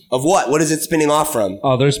 Of what? What is it spinning off from?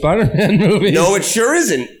 Other Spider-Man movies. No, it sure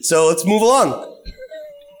isn't. So let's move along.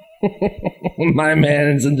 My man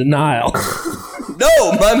is in denial.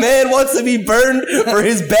 No, my man wants to be burned for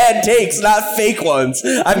his bad takes, not fake ones.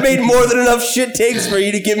 I've made more than enough shit takes for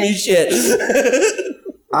you to give me shit.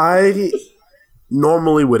 I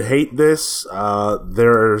normally would hate this.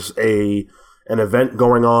 There's an event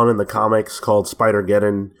going on in the comics called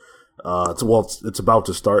Spider-Geddon. It's about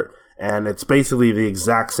to start, and it's basically the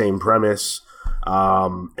exact same premise.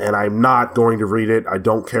 And I'm not going to read it. I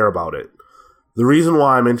don't care about it. The reason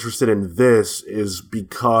why I'm interested in this is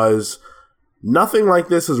because nothing like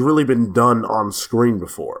this has really been done on screen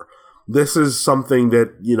before. This is something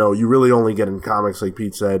that, you know, you really only get in comics, like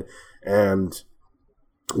Pete said, and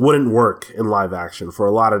wouldn't work in live action for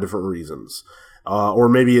a lot of different reasons. Or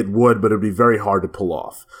maybe it would, but it'd be very hard to pull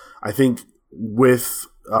off. I think with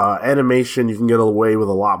animation, you can get away with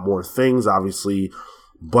a lot more things. Obviously,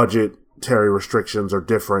 budgetary restrictions are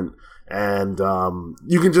different, and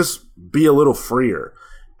you can just be a little freer.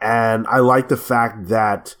 And I like the fact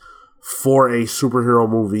that for a superhero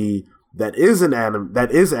movie that is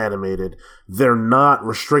animated, they're not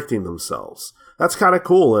restricting themselves. That's kind of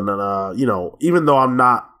cool. And you know, even though I'm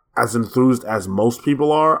not as enthused as most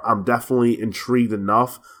people are, I'm definitely intrigued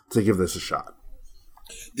enough to give this a shot.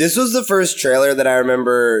 This was the first trailer that I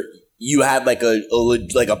remember you had like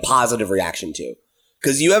a positive reaction to.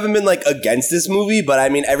 Because you haven't been like against this movie, but I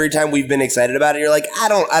mean, every time we've been excited about it, you're like, I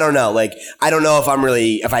don't know. Like, I don't know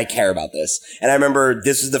if I care about this. And I remember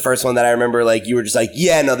this was the first one that I remember, like, you were just like,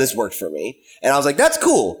 yeah, no, this worked for me. And I was like, that's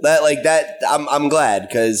cool. I'm glad,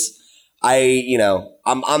 because I'm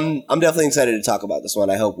definitely excited to talk about this one.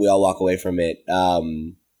 I hope we all walk away from it,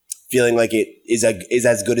 feeling like it is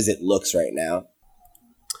as good as it looks right now.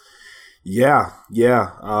 Yeah.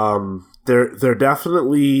 They're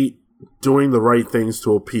definitely doing the right things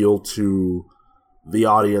to appeal to the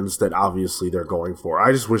audience that obviously they're going for.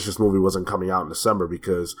 I just wish this movie wasn't coming out in December,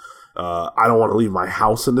 because I don't want to leave my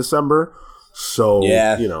house in December. So,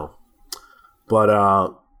 yeah. You know.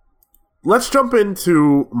 But let's jump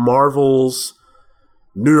into Marvel's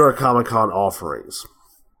New York Comic Con offerings.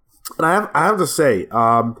 And I have to say,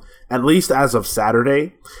 at least as of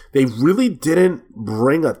Saturday, they really didn't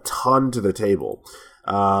bring a ton to the table.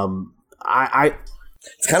 It's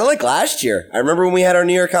kind of like last year. I remember when we had our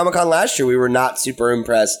New York Comic Con last year, we were not super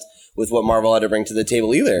impressed with what Marvel had to bring to the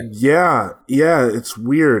table either. Yeah, it's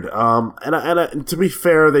weird. And to be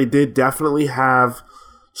fair, they did definitely have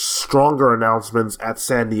stronger announcements at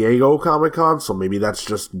San Diego Comic Con, so maybe that's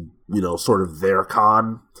just, sort of their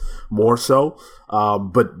con more so.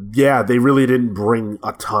 But yeah, they really didn't bring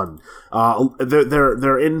a ton.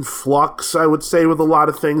 They're in flux, I would say, with a lot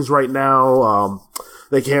of things right now.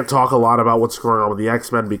 They can't talk a lot about what's going on with the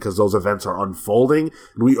X-Men because those events are unfolding.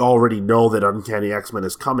 And we already know that Uncanny X-Men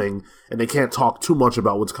is coming, and they can't talk too much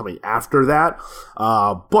about what's coming after that.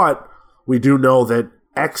 But we do know that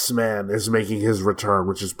X-Man is making his return,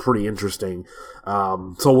 which is pretty interesting.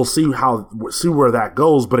 So we'll see where that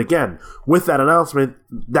goes. But again, with that announcement,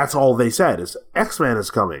 that's all they said is X-Man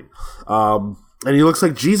is coming. And he looks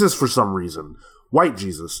like Jesus for some reason. White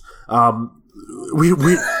Jesus.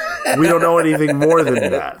 We don't know anything more than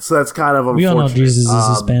that, so that's kind of unfortunate. We all know Jesus is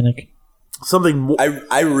Hispanic. Something more.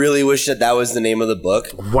 I really wish that was the name of the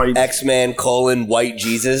book. White X-Man : White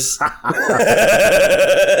Jesus.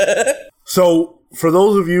 So, for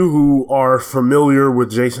those of you who are familiar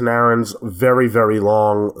with Jason Aaron's very, very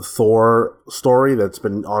long Thor story that's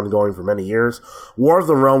been ongoing for many years, War of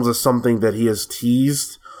the Realms is something that he has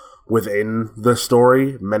teased within the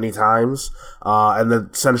story many times, and the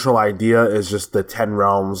central idea is just the 10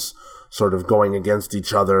 realms sort of going against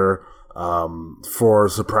each other for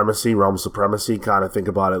supremacy, realm supremacy. Kind of think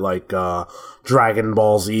about it like Dragon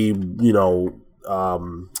Ball Z.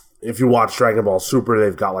 If you watch Dragon Ball Super,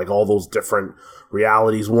 they've got like all those different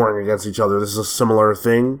realities warring against each other. This is a similar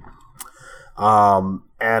thing.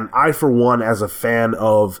 And I, for one, as a fan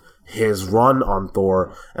of his run on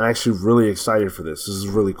Thor, I'm actually really excited for this. This is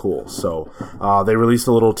really cool. So they released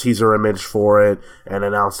a little teaser image for it and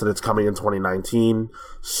announced that it's coming in 2019.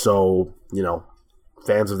 So,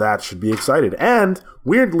 fans of that should be excited. And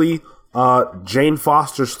weirdly, Jane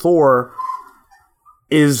Foster's Thor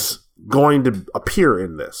is going to appear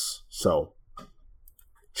in this. So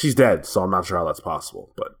she's dead, so I'm not sure how that's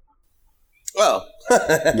possible. But yeah.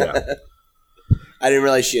 I didn't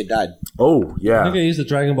realize she had died. Oh, yeah. I think they used the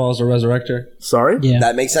Dragon Ball as a resurrector. Sorry? Yeah.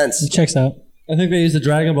 That makes sense. It checks out. I think they used the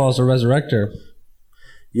Dragon Ball as a resurrector.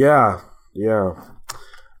 Yeah.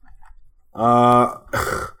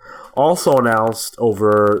 Also announced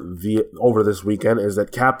over this weekend is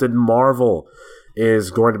that Captain Marvel is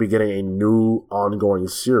going to be getting a new ongoing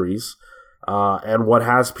series. And what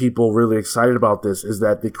has people really excited about this is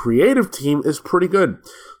that the creative team is pretty good.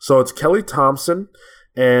 So it's Kelly Thompson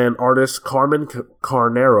and artist Carmen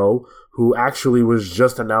Carnero, who actually was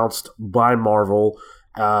just announced by Marvel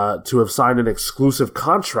to have signed an exclusive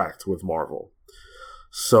contract with Marvel.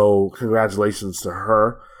 So congratulations to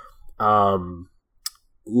her.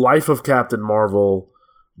 Life of Captain Marvel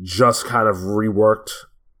just kind of reworked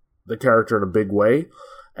the character in a big way,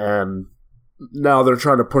 and now they're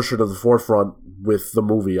trying to push her to the forefront with the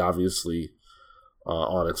movie, obviously,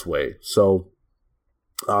 on its way. So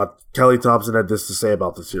Kelly Thompson had this to say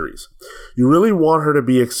about the series. You really want her to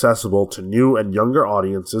be accessible to new and younger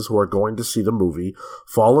audiences who are going to see the movie,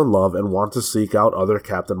 fall in love, and want to seek out other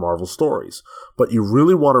Captain Marvel stories. But you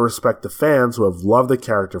really want to respect the fans who have loved the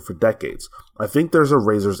character for decades. I think there's a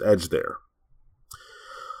razor's edge there.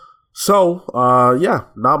 So,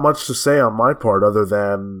 not much to say on my part other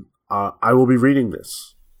than I will be reading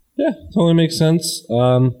this. Yeah, totally makes sense.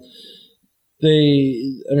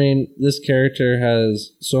 This character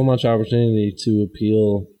has so much opportunity to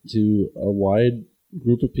appeal to a wide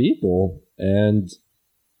group of people, and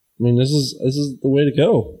this is the way to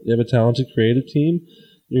go. You have a talented creative team.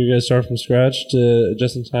 You're going to start from scratch to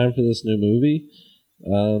just in time for this new movie.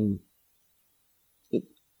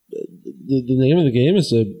 The name of the game is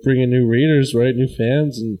to bring in new readers, right? New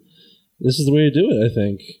fans, and this is the way to do it, I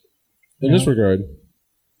think, in this regard.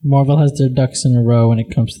 Marvel has their ducks in a row when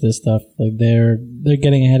it comes to this stuff. Like they're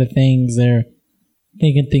getting ahead of things. They're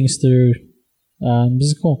thinking things through. This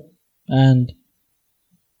is cool. And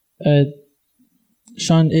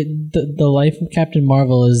Sean, the life of Captain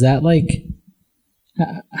Marvel, is that like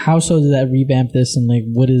how so did that revamp this, and like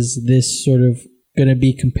what is this sort of going to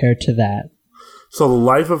be compared to that? So the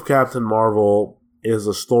life of Captain Marvel is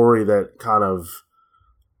a story that kind of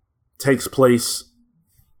takes place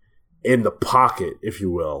in the pocket, if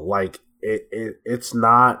you will. Like it's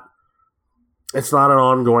not an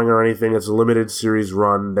ongoing or anything. It's a limited series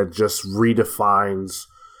run that just redefines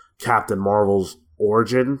Captain Marvel's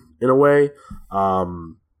origin in a way.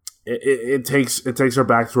 It takes her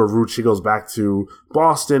back to her roots. She goes back to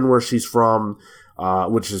Boston, where she's from,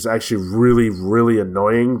 which is actually really, really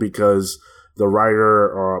annoying because the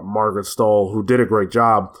writer, Margaret Stoll, who did a great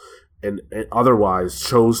job, and otherwise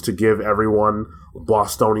chose to give everyone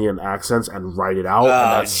Bostonian accents and write it out,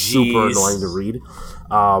 and that's super annoying to read.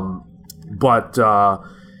 But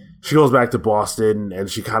she goes back to Boston, and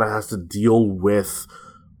she kind of has to deal with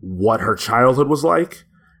what her childhood was like,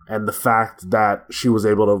 and the fact that she was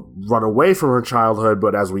able to run away from her childhood,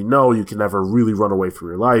 but as we know, you can never really run away from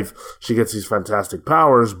your life. She gets these fantastic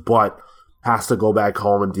powers, but has to go back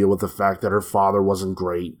home and deal with the fact that her father wasn't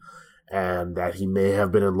great, and that he may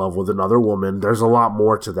have been in love with another woman. There's a lot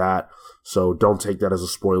more to that, so don't take that as a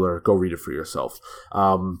spoiler. Go read it for yourself.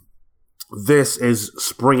 This is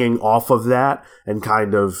springing off of that and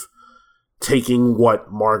kind of taking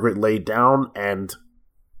what Margaret laid down and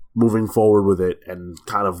moving forward with it and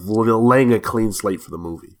kind of laying a clean slate for the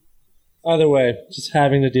movie. Either way, just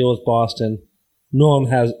having to deal with Boston, no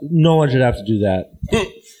one should have to do that.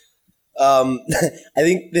 I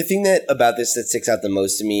think the thing about this that sticks out the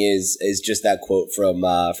most to me is just that quote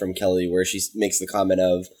from Kelly, where she makes the comment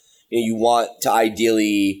of, you want to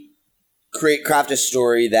ideally craft a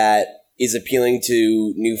story that is appealing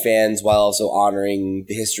to new fans while also honoring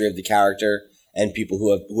the history of the character and people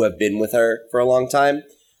who have been with her for a long time.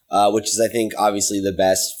 Which is, I think, obviously the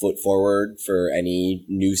best foot forward for any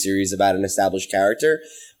new series about an established character.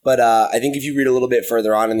 But I think if you read a little bit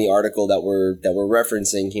further on in the article that we're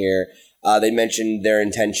referencing here, they mentioned their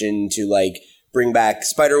intention to bring back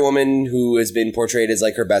Spider-Woman, who has been portrayed as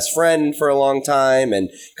her best friend for a long time, and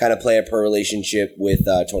kind of play up her relationship with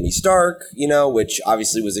Tony Stark, which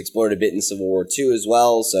obviously was explored a bit in Civil War II as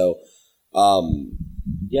well. So,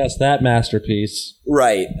 yes, that masterpiece,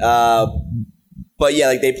 right? But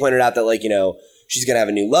yeah, they pointed out that she's gonna have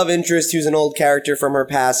a new love interest who's an old character from her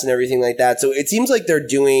past and everything like that. So it seems like they're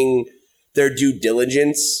doing their due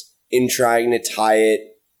diligence in trying to tie it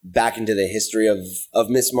back into the history of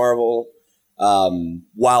Miss Marvel,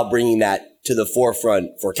 while bringing that to the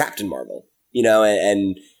forefront for Captain Marvel.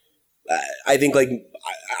 And I think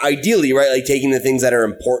ideally, right, taking the things that are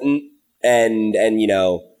important and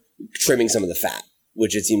trimming some of the fat,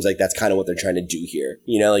 which it seems like that's kind of what they're trying to do here.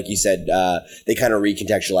 Like you said, they kind of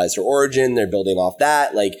recontextualized her origin. They're building off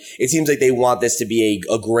that. It seems like they want this to be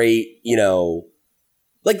a great,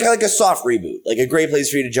 like a soft reboot, a great place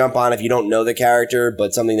for you to jump on if you don't know the character,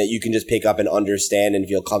 but something that you can just pick up and understand and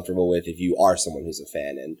feel comfortable with if you are someone who's a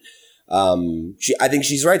fan. And I think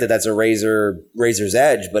she's right that that's a razor's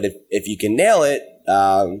edge. But if you can nail it,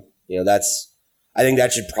 I think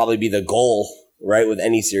that should probably be the goal, right, with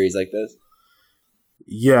any series like this.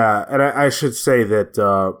 Yeah, and I should say that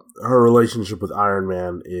her relationship with Iron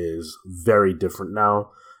Man is very different now.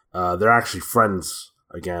 They're actually friends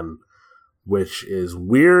again, which is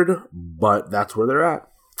weird, but that's where they're at.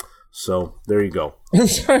 So there you go.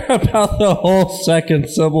 Sorry about the whole second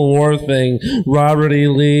Civil War thing, Robert E.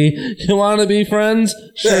 Lee. You want to be friends?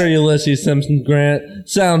 Sure, Ulysses Simpson Grant.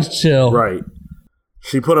 Sounds chill. Right.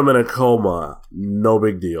 She put him in a coma. No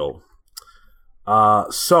big deal.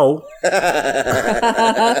 So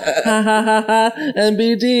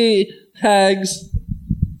NBD hags.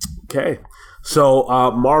 Okay. So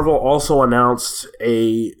Marvel also announced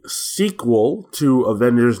a sequel to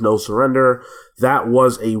Avengers No Surrender. That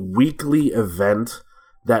was a weekly event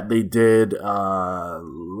that they did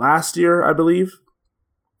last year, I believe.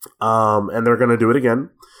 And they're going to do it again,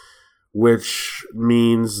 which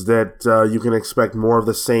means that you can expect more of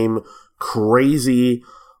the same crazy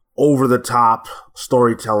over-the-top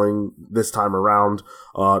storytelling this time around.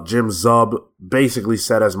 Jim Zub basically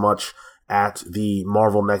said as much at the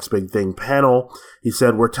Marvel Next Big Thing panel. He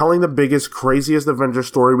said, "We're telling the biggest, craziest Avenger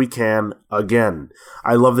story we can again."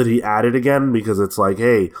 I love that he added again, because it's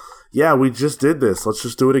hey, yeah, we just did this. Let's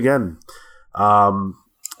just do it again.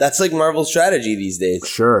 That's Marvel's strategy these days.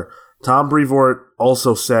 Sure. Tom Brevoort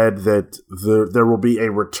also said that there will be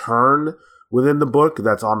a return within the book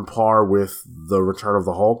that's on par with the Return of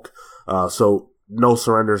the Hulk. So No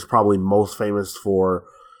Surrender is probably most famous for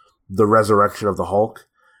the resurrection of the Hulk.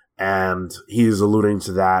 And he's alluding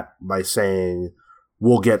to that by saying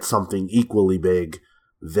we'll get something equally big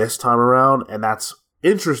this time around. And that's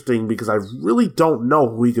interesting because I really don't know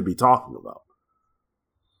who he could be talking about.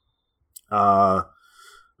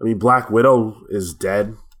 Black Widow is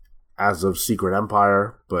dead as of Secret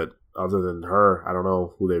Empire, but other than her, I don't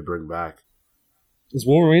know who they bring back. Is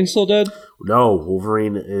Wolverine still dead? No,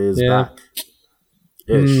 Wolverine is back.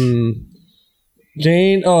 Ish.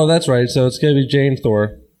 Jane. Oh, that's right. So it's going to be Jane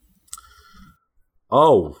Thor.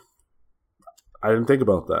 Oh, I didn't think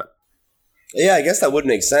about that. Yeah, I guess that would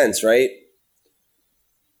make sense, right?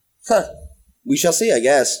 Huh. We shall see, I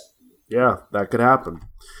guess. Yeah, that could happen.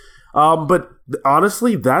 But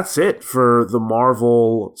honestly, that's it for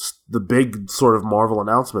the big sort of Marvel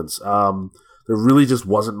announcements. There really just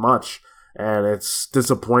wasn't much, and it's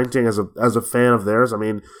disappointing as a fan of theirs. I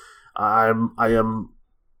mean, I am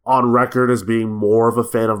on record as being more of a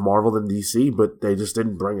fan of Marvel than DC, but they just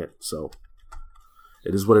didn't bring it, so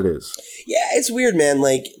it is what it is. Yeah, it's weird, man.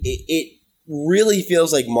 Like, it really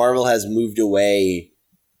feels like Marvel has moved away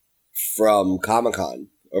from Comic-Con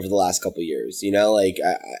over the last couple of years. You know, like,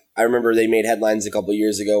 I remember they made headlines a couple of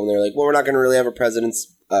years ago when they were like, well, we're not going to really have a presence.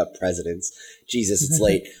 Jesus, it's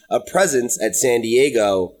late. A presence at San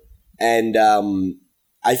Diego. And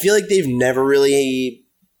I feel like they've never really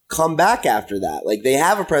come back after that. Like, they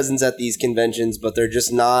have a presence at these conventions, but they're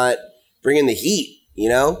just not bringing the heat, you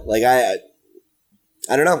know? Like, I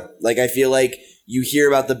don't know. Like, I feel like you hear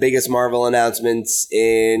about the biggest Marvel announcements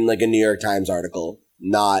in, like, a New York Times article,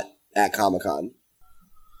 not at Comic-Con.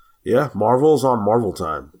 Yeah, Marvel's on Marvel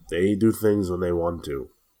time. They do things when they want to.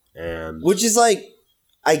 And which is, like,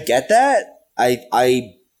 I get that. I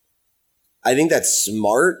think that's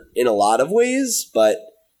smart in a lot of ways, but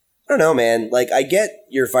I don't know, man. Like, I get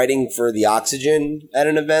you're fighting for the oxygen at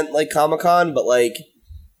an event like Comic-Con, but, like,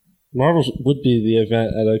 Marvel would be the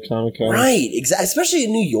event at a Comic-Con. Right, exactly. Especially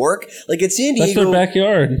in New York. Like, at San Diego. That's their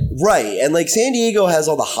backyard. Right. And, like, San Diego has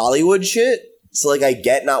all the Hollywood shit. So, like, I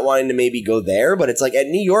get not wanting to maybe go there. But it's like, at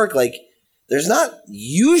New York, like, there's not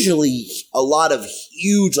usually a lot of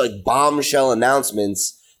huge, like, bombshell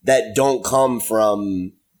announcements that don't come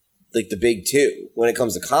from, like, the big two when it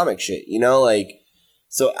comes to comic shit. You know? Like,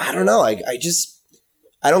 so, I don't know. I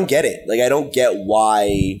don't get it. Like, I don't get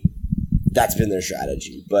why that's been their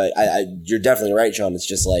strategy. But you're definitely right, Sean. It's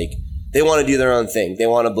just like they want to do their own thing. They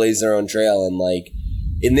want to blaze their own trail. And like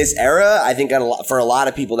in this era, I think for a lot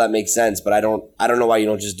of people that makes sense. But I don't know why you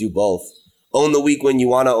don't just do both. Own the week when you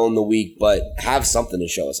want to own the week, but have something to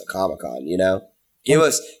show us at Comic-Con, you know? Give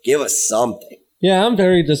us something. Yeah, I'm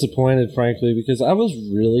very disappointed, frankly, because I was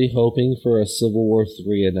really hoping for a Civil War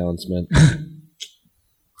III announcement.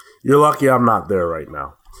 You're lucky I'm not there right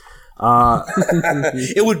now.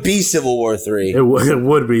 It would be Civil War 3. It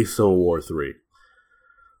would be Civil War 3.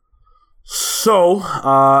 So,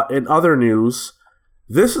 in other news,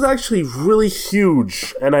 this is actually really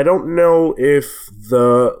huge, and I don't know if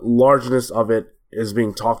the largeness of it is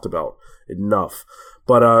being talked about enough.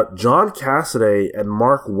 But John Cassaday and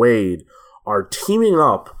Mark Waid are teaming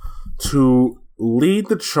up to lead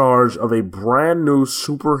the charge of a brand new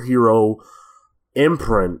superhero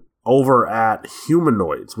imprint over at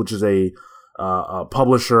Humanoids, which is a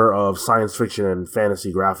publisher of science fiction and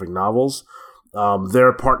fantasy graphic novels.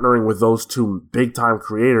 They're partnering with those two big-time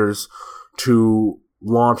creators to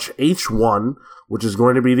launch H1, which is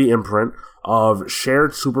going to be the imprint of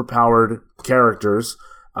shared superpowered characters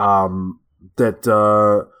that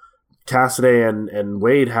Cassaday and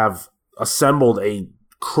Wade have assembled a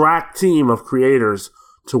crack team of creators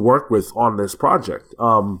to work with on this project,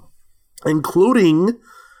 including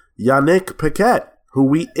Yannick Paquette, who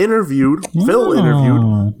we interviewed, Phil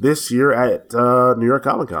interviewed this year at New York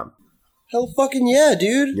Comic Con. Hell fucking yeah,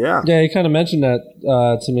 dude. Yeah. Yeah, he kind of mentioned that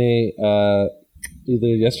to me either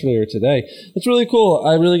yesterday or today. It's really cool.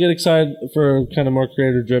 I really get excited for kind of more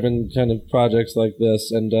creator-driven kind of projects like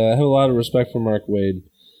this, and I have a lot of respect for Mark Waid.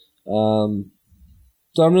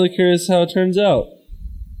 So I'm really curious how it turns out.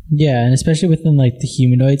 Yeah, and especially within like the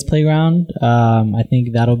Humanoids playground, I think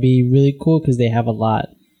that'll be really cool because they have a lot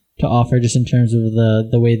to offer just in terms of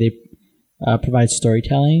the way they provide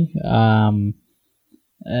storytelling, and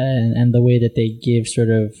the way that they give sort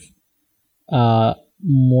of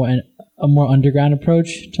a more underground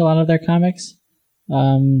approach to a lot of their comics.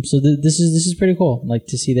 So this is pretty cool, like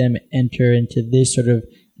to see them enter into this sort of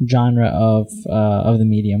genre of the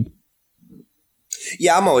medium.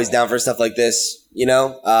 Yeah, I'm always down for stuff like this. You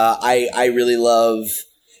know, I really love,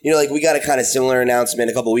 you know, like we got a kind of similar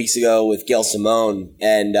announcement a couple weeks ago with Gail Simone,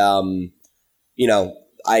 and you know,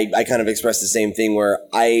 I kind of expressed the same thing where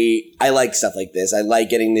I like stuff like this. I like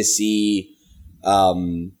getting to see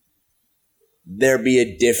there be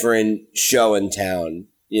a different show in town.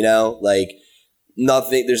 You know, like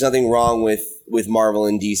there's nothing wrong with Marvel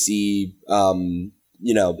and DC,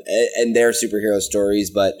 you know, and their superhero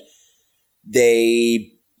stories, but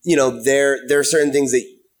they, you know, there are certain things that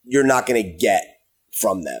you're not going to get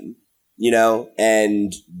from them, you know,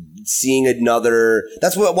 and seeing another,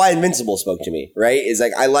 that's why Invincible spoke to me, right? Is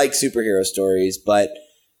like, I like superhero stories, but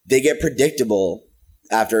they get predictable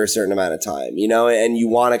after a certain amount of time, you know, and you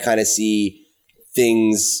want to kind of see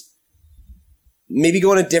things maybe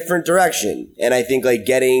go in a different direction. And I think like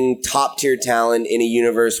getting top tier talent in a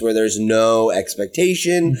universe where there's no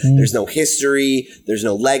expectation, there's no history, there's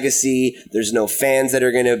no legacy, there's no fans that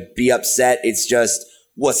are going to be upset. It's just,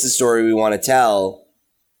 what's the story we want to tell?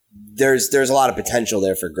 There's a lot of potential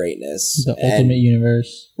there for greatness. The ultimate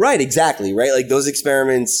universe. Right, exactly. Right. Like those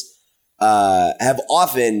experiments have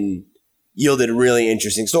often yielded really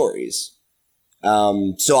interesting stories.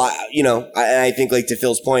 So I think like to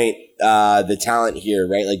Phil's point, the talent here,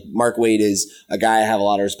 right? Like Mark Waid is a guy I have a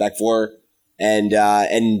lot of respect for, and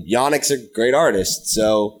Yannick's a great artist.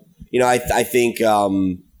 So, I think,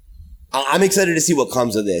 I'm excited to see what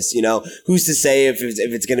comes of this. Who's to say if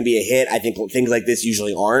it's going to be a hit? I think things like this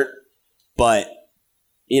usually aren't, but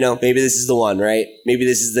maybe this is the one, right? Maybe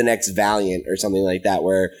this is the next Valiant or something like that,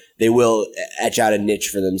 where they will etch out a niche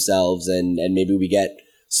for themselves, and maybe we get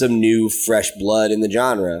some new fresh blood in the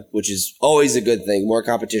genre, which is always a good thing. More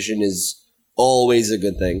competition is always a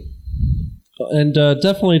good thing. And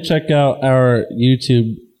definitely check out our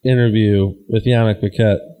YouTube interview with Yannick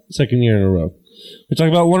Paquette, second year in a row. We talk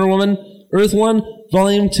about Wonder Woman, Earth 1,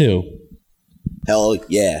 Volume 2. Hell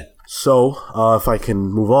yeah. So, if I can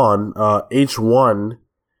move on, H1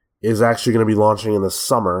 is actually going to be launching in the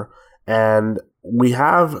summer, and we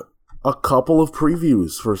have a couple of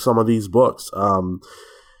previews for some of these books.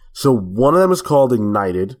 So one of them is called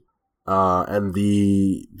Ignited, and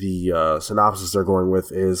the synopsis they're going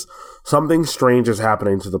with is: something strange is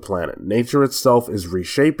happening to the planet. Nature itself is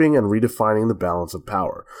reshaping and redefining the balance of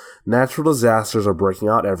power. Natural disasters are breaking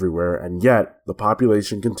out everywhere, and yet the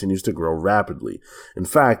population continues to grow rapidly. In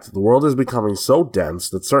fact, the world is becoming so dense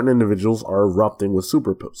that certain individuals are erupting with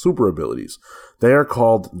super abilities. They are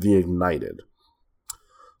called the Ignited.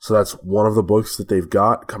 So that's one of the books that they've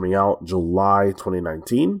got coming out July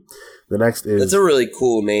 2019. The next is... That's a really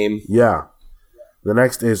cool name. Yeah. The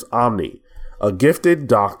next is Omni. A gifted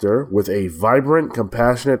doctor with a vibrant,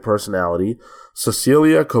 compassionate personality,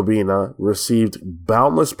 Cecilia Kobina received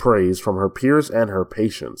boundless praise from her peers and her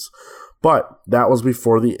patients. But that was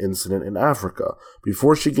before the incident in Africa,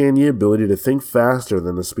 before she gained the ability to think faster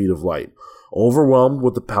than the speed of light. Overwhelmed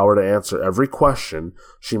with the power to answer every question,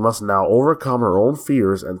 she must now overcome her own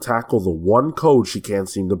fears and tackle the one code she can't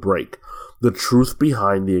seem to break: the truth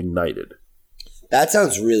behind the Ignited. That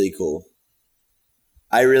sounds really cool.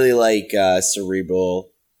 I really like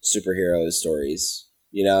cerebral superhero stories,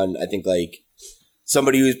 and I think like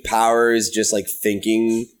somebody whose power is just like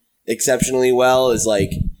thinking exceptionally well is like,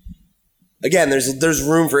 again, there's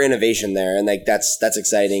room for innovation there, and like that's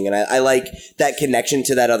exciting, and I like that connection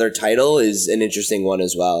to that other title is an interesting one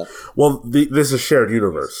as well. Well, this is a shared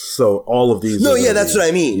universe, so all of these. No, yeah, that's what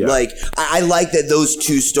I mean. Yeah. Like, I like that those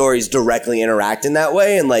two stories directly interact in that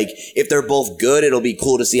way, and like if they're both good, it'll be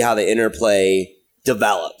cool to see how the interplay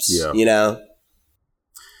develops. Yeah.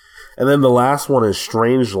 And then the last one is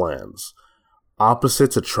Strange Lands.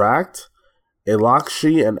 Opposites attract.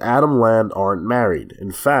 Elakshi and Adam Land aren't married.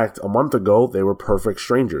 In fact, a month ago, they were perfect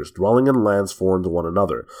strangers, dwelling in lands foreign to one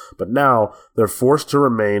another. But now, they're forced to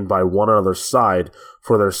remain by one another's side,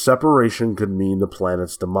 for their separation could mean the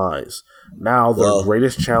planet's demise. Now, their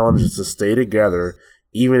greatest challenge is to stay together,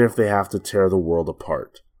 even if they have to tear the world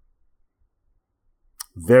apart.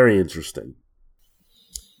 Very interesting.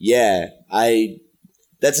 Yeah,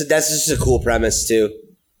 that's just a cool premise, too.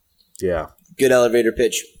 Yeah. Good elevator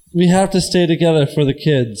pitch. We have to stay together for the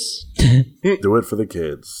kids. Do it for the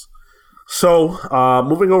kids. So,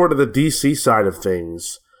 moving over to the DC side of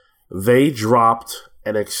things, they dropped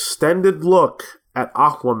an extended look at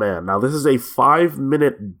Aquaman. Now, this is a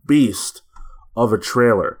 5-minute beast of a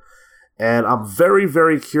trailer. And I'm very,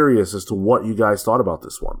 very curious as to what you guys thought about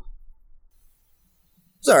this one.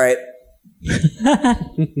 It's all right.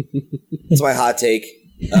 That's my hot take.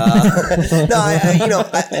 There's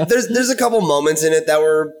a couple moments in it that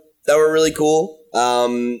were really cool.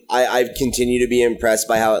 I've continued to be impressed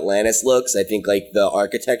by how Atlantis looks. I think like the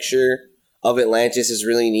architecture of Atlantis is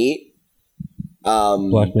really neat.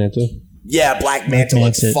 Black Manta. Yeah, Black Manta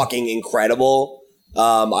looks fucking incredible.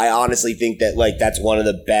 I honestly think that like that's one of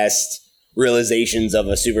the best realizations of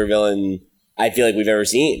a supervillain I feel like we've ever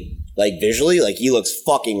seen. Like visually, like he looks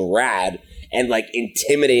fucking rad and like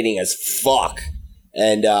intimidating as fuck.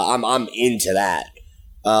 And I'm into that.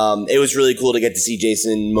 It was really cool to get to see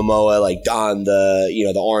Jason Momoa like don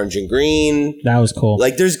the orange and green. That was cool.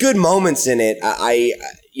 Like there's good moments in it.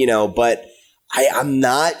 But I'm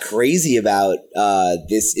not crazy about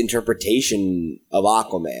this interpretation of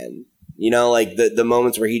Aquaman. Like the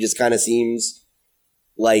moments where he just kind of seems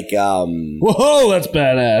like whoa, that's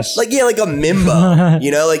badass. Like like a Mimba.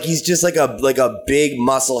 Like he's just like a big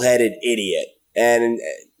muscle-headed idiot. And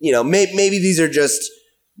maybe these are just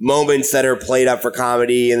moments that are played up for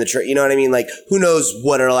comedy in the you know what I mean? Like, who knows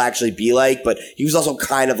what it'll actually be like, but he was also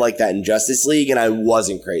kind of like that in Justice League, and I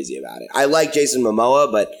wasn't crazy about it. I like Jason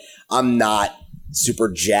Momoa, but I'm not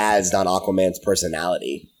super jazzed on Aquaman's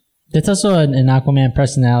personality. That's also an Aquaman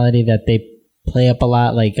personality that they play up a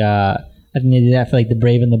lot. Like, I think they did that for like The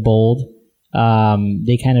Brave and the Bold.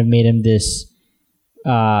 They kind of made him this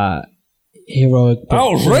heroic,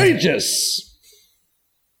 outrageous,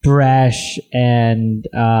 brash, and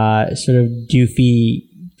sort of doofy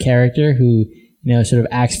character who sort of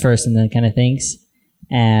acts first and then kind of thinks.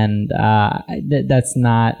 And that's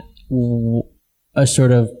not a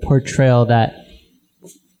sort of portrayal that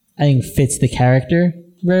I think fits the character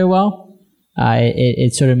very well.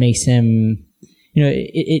 It sort of makes him,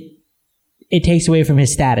 it takes away from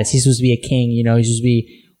his status. He's supposed to be a king, he's supposed to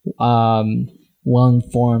be well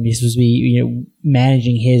informed. He's supposed to be,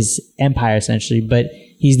 managing his empire essentially. But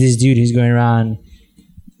he's this dude who's going around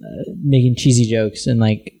making cheesy jokes and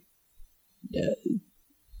like,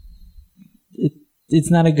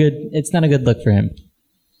 it's not a good look for him.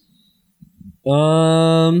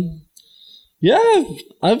 Yeah,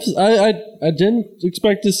 I didn't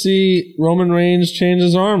expect to see Roman Reigns change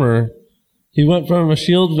his armor. He went from a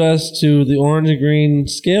shield vest to the orange and green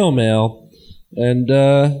scale mail, and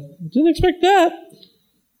didn't expect that.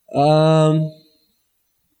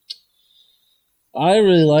 I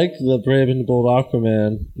really like the Brave and the Bold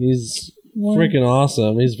Aquaman. He's freaking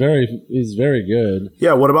awesome. He's very good.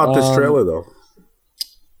 Yeah, what about this trailer though?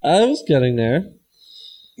 I was getting there.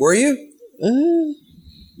 Were you?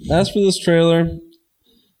 As for this trailer,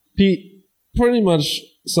 Pete pretty much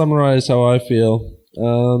summarized how I feel.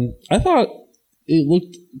 I thought it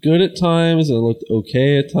looked good at times and it looked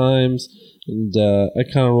okay at times, and I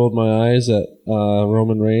kind of rolled my eyes at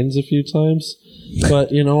Roman Reigns a few times.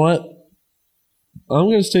 But you know what? I'm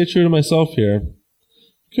going to stay true to myself here.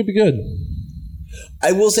 Could be good.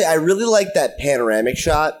 I will say I really like that panoramic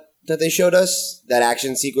shot that they showed us. That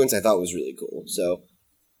action sequence I thought was really cool. So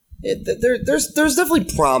there's definitely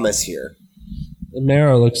promise here.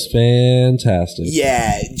 Mara looks fantastic.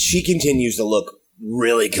 Yeah, she continues to look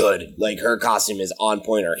really good. Like, her costume is on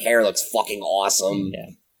point. Her hair looks fucking awesome.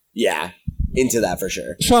 Yeah, into that for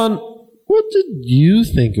sure. Sean, what did you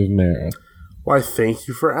think of Mara? Why, thank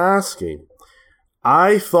you for asking.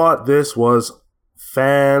 I thought this was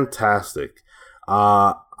fantastic.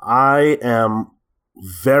 I am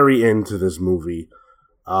very into this movie.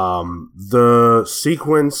 The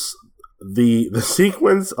sequence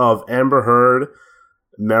of Amber Heard,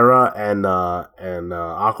 Mera, and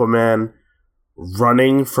Aquaman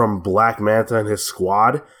running from Black Manta and his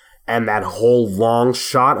squad, and that whole long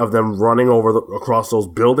shot of them running across those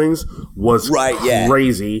buildings was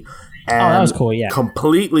crazy. And that was cool. Yeah,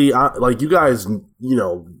 completely. Like, you guys,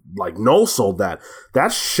 no-sold that.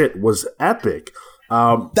 That shit was epic.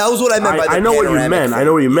 That was what I meant by the I know what you meant. thing. I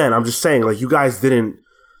know what you meant. I'm just saying, like, you guys didn't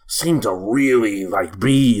seem to really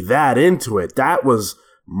be that into it. That was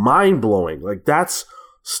mind-blowing. Like, that's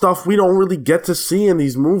stuff we don't really get to see in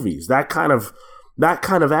these movies. That kind of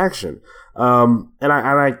action. And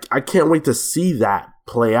I can't wait to see that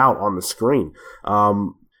play out on the screen.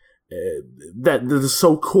 That is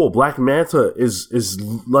so cool. Black Manta is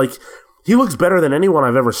like, he looks better than anyone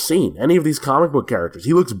I've ever seen. Any of these comic book characters,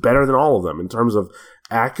 he looks better than all of them in terms of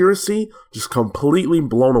accuracy. Just completely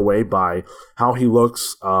blown away by how he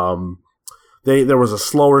looks. There was a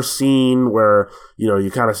slower scene where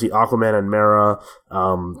you kind of see Aquaman and Mera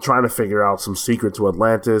trying to figure out some secret to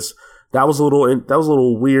Atlantis. That was a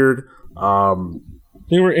little weird.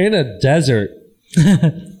 They were in a desert.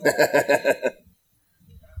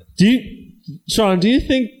 Sean, do you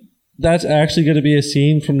think that's actually going to be a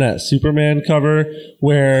scene from that Superman cover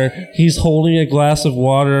where he's holding a glass of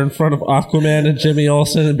water in front of Aquaman and Jimmy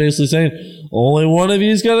Olsen and basically saying, only one of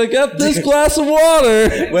you's going to get this glass of water?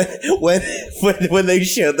 When they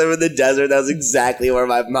showed them in the desert, that was exactly where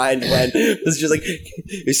my mind went. It was just like,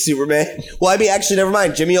 is Superman? Well, I mean, actually, never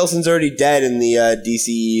mind. Jimmy Olsen's already dead in the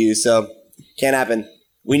DCEU, so can't happen.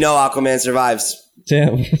 We know Aquaman survives.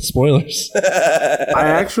 Damn, spoilers. I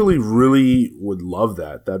actually really would love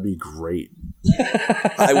that. That'd be great.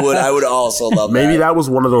 I would also love that. Maybe that was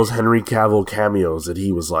one of those Henry Cavill cameos that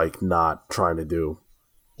he was not trying to do.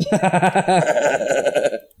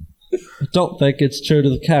 I don't think it's true to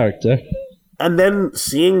the character. And then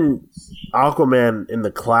seeing Aquaman in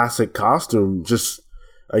the classic costume, just,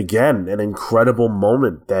 again, an incredible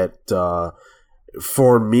moment that,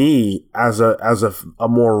 for me, as a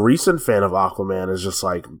more recent fan of Aquaman, is just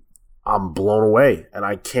like, I'm blown away, and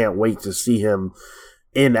I can't wait to see him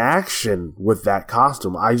in action with that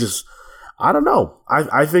costume. I don't know.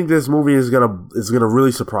 I think this movie is gonna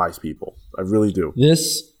really surprise people. I really do.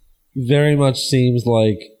 This very much seems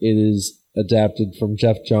like it is adapted from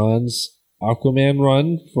Jeff Johns' Aquaman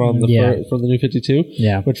run from the New 52,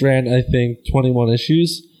 which ran, I think, 21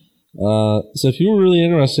 issues. So if you were really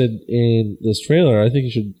interested in this trailer, I think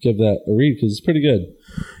you should give that a read because it's pretty good.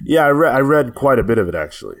 Yeah, I read quite a bit of it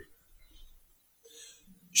actually.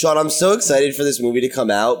 Sean, I'm so excited for this movie to come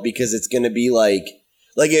out because it's going to be like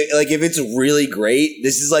if it's really great,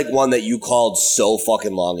 this is like one that you called so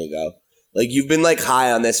fucking long ago. Like you've been like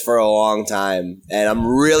high on this for a long time, and I'm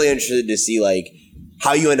really interested to see like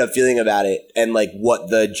how you end up feeling about it and like what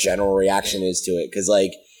the general reaction is to it. Because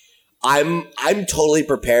like I'm totally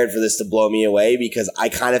prepared for this to blow me away because I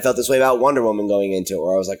kind of felt this way about Wonder Woman going into it,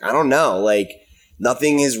 where I was like, I don't know, like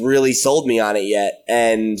nothing has really sold me on it yet,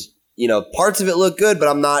 and you know, parts of it look good, but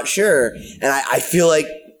I'm not sure, and I feel like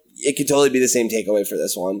it could totally be the same takeaway for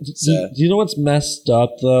this one. So. Do you know what's messed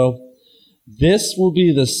up though? This will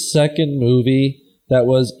be the second movie that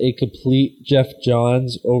was a complete Jeff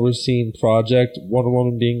Johns overseen project, Wonder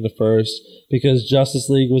Woman being the first, because Justice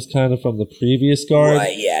League was kind of from the previous guard.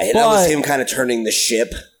 Right, yeah. That was him kind of turning the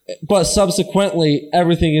ship. But subsequently,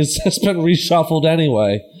 everything has been reshuffled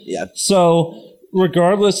anyway. Yeah. So,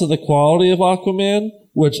 regardless of the quality of Aquaman,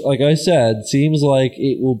 which, like I said, seems like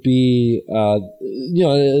it will be,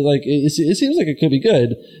 it seems like it could be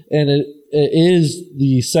good, and it is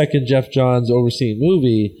the second Jeff Johns overseen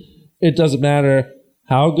movie. It doesn't matter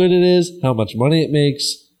how good it is, how much money it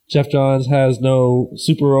makes. Jeff Johns has no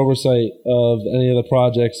super oversight of any of the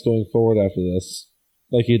projects going forward after this,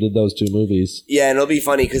 like he did those two movies. Yeah, and it'll be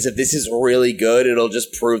funny because if this is really good, it'll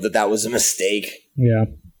just prove that was a mistake. Yeah.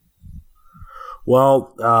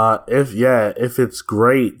 Well, if it's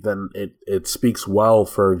great, then it speaks well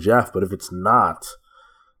for Jeff. But if it's not,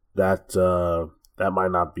 that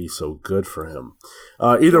might not be so good for him.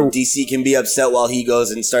 DC can be upset while he goes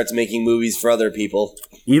and starts making movies for other people.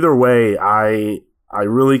 Either way, I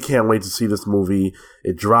really can't wait to see this movie.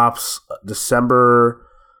 It drops December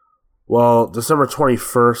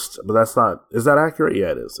 21st, but that's not, is that accurate?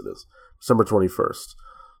 Yeah, it is. December 21st.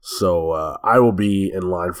 So I will be in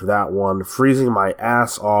line for that one, freezing my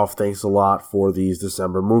ass off. Thanks a lot for these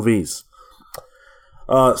December movies.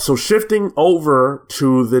 So shifting over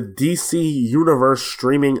to the DC Universe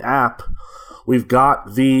streaming app, we've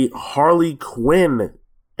got the Harley Quinn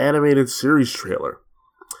animated series trailer.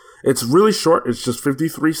 It's really short. It's just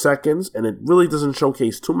 53 seconds, and it really doesn't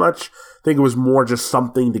showcase too much. I think it was more just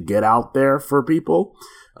something to get out there for people,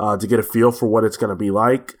 to get a feel for what it's going to be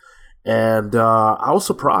like. And I was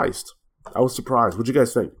surprised. What'd you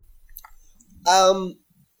guys think? I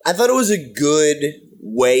thought it was a good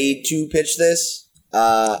way to pitch this.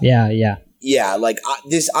 Yeah, like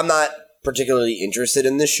I'm not particularly interested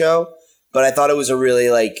in this show, but I thought it was a really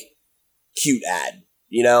like cute ad.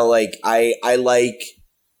 You know, like I like,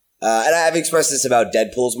 and I've expressed this about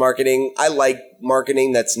Deadpool's marketing. I like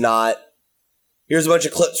marketing that's not, here's a bunch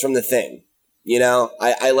of clips from the thing. You know,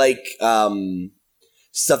 I like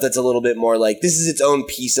stuff that's a little bit more like, this is its own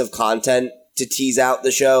piece of content to tease out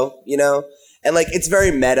the show, you know? And like, it's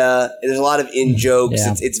very meta. There's a lot of in-jokes.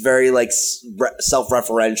 Yeah. It's very like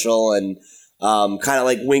self-referential and kind of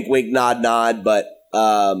like wink, wink, nod, nod. But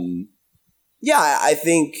yeah, I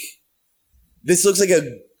think this looks like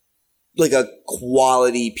a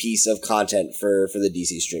quality piece of content for the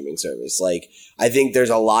DC streaming service. Like, I think there's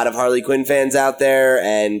a lot of Harley Quinn fans out there,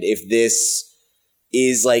 and if this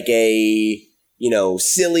is like a, you know,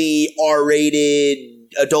 silly, R-rated,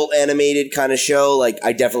 adult animated kind of show, like,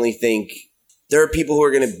 I definitely think there are people who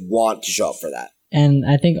are going to want to show up for that. And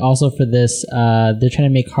I think also for this, they're trying to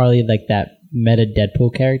make Harley like that meta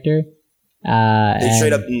Deadpool character. They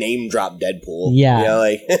straight up name drop Deadpool. Yeah. You know,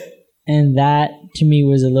 like and that to me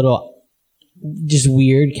was a little just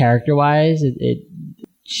weird character wise.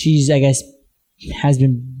 She's, I guess, has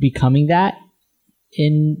been becoming that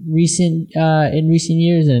in recent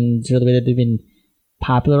years, and sort of the way that they've been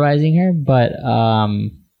popularizing her. But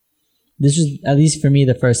this was, at least for me,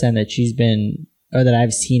 the first time that she's been, or that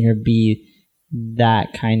I've seen her be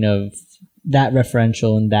that kind of, that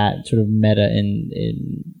referential and that sort of meta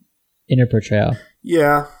in her portrayal.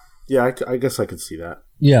 Yeah, I guess I could see that.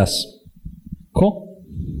 Yes. Cool.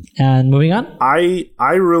 And moving on. I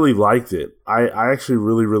really liked it. I actually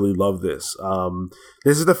really, really love this.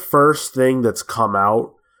 This is the first thing that's come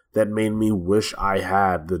out that made me wish I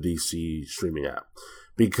had the DC streaming app.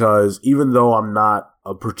 Because even though I'm not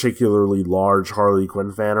a particularly large Harley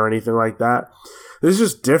Quinn fan or anything like that, this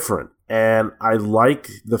is just different. And I like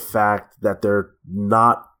the fact that they're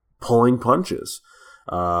not pulling punches.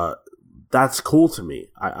 that's cool to me.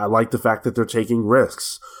 I like the fact that they're taking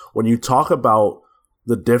risks. When you talk about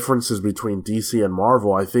the differences between DC and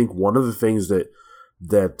Marvel, I think one of the things that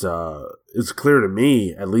is clear to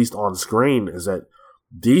me, at least on screen, is that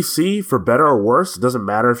DC, for better or worse, it doesn't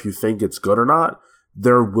matter if you think it's good or not,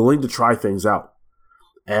 they're willing to try things out.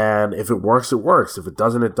 And if it works, it works. If it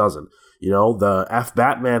doesn't, it doesn't. You know, the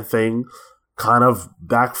Batman thing kind of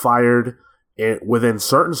backfired within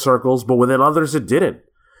certain circles, but within others it didn't.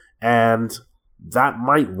 And that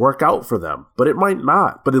might work out for them, but it might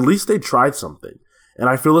not. But at least they tried something. And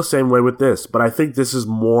I feel the same way with this. But I think this is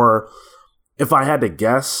more, if I had to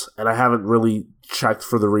guess, and I haven't really checked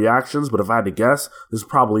for the reactions, but if I had to guess, this is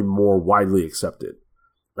probably more widely accepted.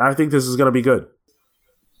 And I think this is going to be good.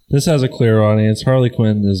 This has a clear audience. Harley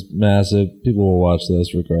Quinn is massive. People will watch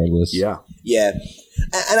this regardless. Yeah. Yeah.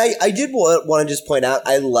 And I did want to just point out,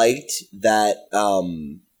 I liked that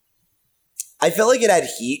I felt like it had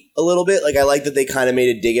heat a little bit. Like, I liked that they kind of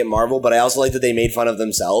made a dig at Marvel, but I also liked that they made fun of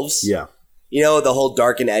themselves. Yeah. You know, the whole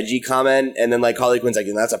dark and edgy comment, and then like Harley Quinn's like,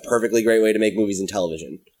 that's a perfectly great way to make movies and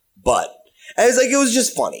television. But and it's like, it was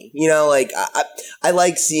just funny. You know, like I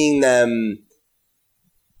like seeing them,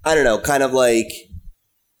 I don't know, kind of like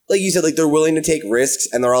you said, like they're willing to take risks,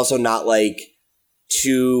 and they're also not like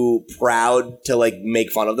too proud to like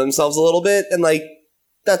make fun of themselves a little bit, and like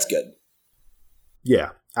that's good. Yeah,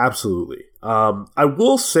 absolutely. I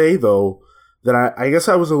will say though that I guess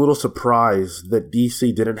I was a little surprised that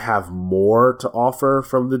DC didn't have more to offer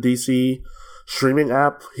from the DC streaming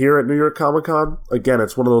app here at New York Comic Con. Again,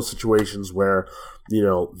 it's one of those situations where, you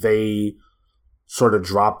know, they sort of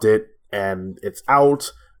dropped it and it's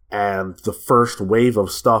out, and the first wave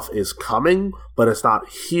of stuff is coming, but it's not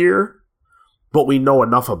here. But we know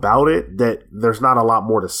enough about it that there's not a lot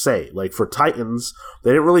more to say. Like for Titans,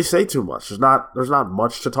 they didn't really say too much. There's not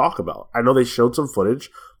much to talk about. I know they showed some footage.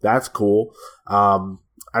 That's cool. I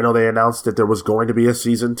know they announced that there was going to be a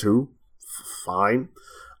season 2. Fine.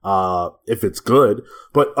 If it's good.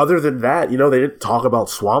 But other than that, you know, they didn't talk about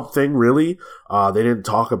Swamp Thing, really. They didn't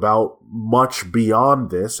talk about much beyond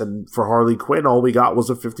this. And for Harley Quinn, all we got was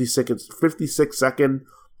a 56-second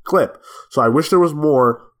clip. So I wish there was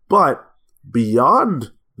more. But beyond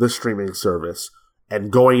the streaming service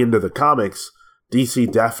and going into the comics,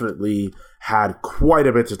 DC definitely had quite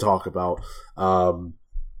a bit to talk about.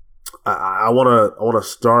 I want to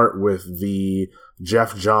start with the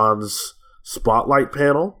Jeff Johns spotlight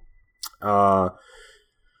panel.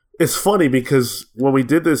 It's funny because when we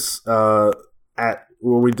did this for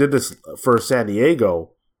San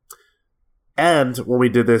Diego, and when we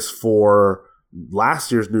did this for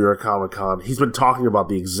last year's New York Comic Con, he's been talking about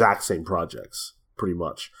the exact same projects, pretty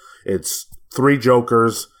much. It's 3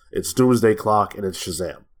 Jokers, it's Doomsday Clock, and it's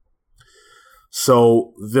Shazam.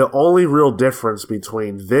 So the only real difference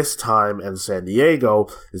between this time and San Diego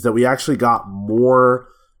is that we actually got more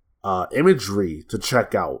imagery to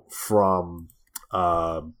check out from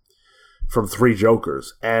 3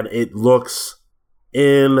 Jokers, and it looks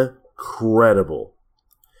incredible.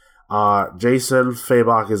 Jason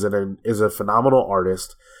Fabok is a phenomenal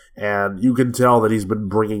artist, and you can tell that he's been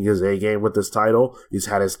bringing his A game with this title. He's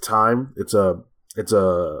had his time. It's a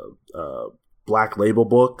Black Label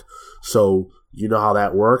book, so you know how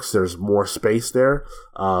that works. There's more space there,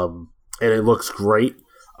 and it looks great.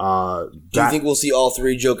 Do you think we'll see all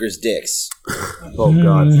 3 Jokers' dicks? Oh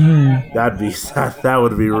God, that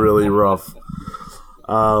would be really rough.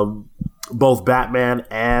 Both Batman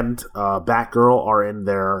and Batgirl are in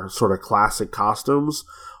their sort of classic costumes,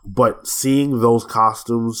 but seeing those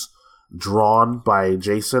costumes drawn by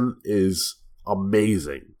Jason is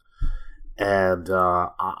amazing. And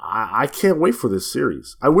I can't wait for this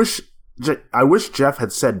series. I wish Jeff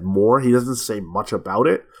had said more. He doesn't say much about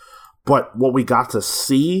it, but what we got to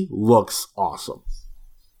see looks awesome.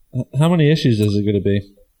 How many issues is it going to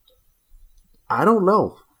be? I don't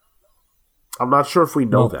know. I'm not sure if we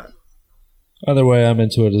know that. Either way, I'm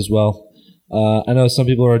into it as well. I know some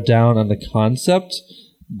people are down on the concept,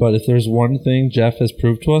 but if there's one thing Jeff has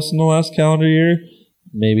proved to us in the last calendar year,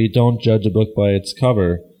 maybe don't judge a book by its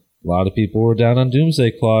cover. A lot of people were down on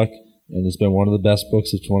Doomsday Clock, and it's been one of the best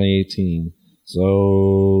books of 2018.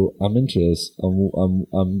 So I'm interested.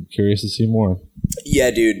 I'm curious to see more.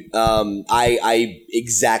 Yeah, dude. I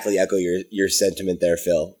exactly echo your sentiment there,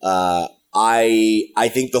 Phil.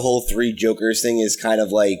 I think the whole 3 Jokers thing is kind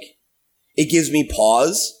of like, it gives me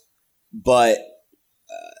pause, but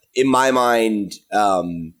in my mind,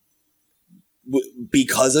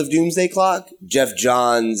 because of Doomsday Clock, Jeff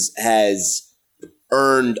Johns has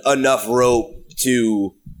earned enough rope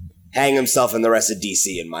to hang himself in the rest of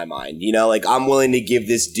DC in my mind. You know, like, I'm willing to give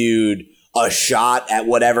this dude a shot at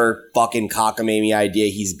whatever fucking cockamamie idea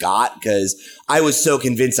he's got, because I was so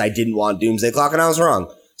convinced I didn't want Doomsday Clock and I was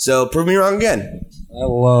wrong. So prove me wrong again. I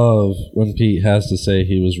love when Pete has to say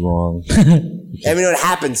he was wrong. I mean, it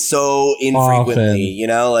happens so infrequently, Often. you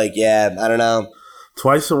know? Like, yeah, I don't know.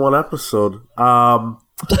 Twice in one episode.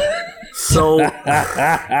 So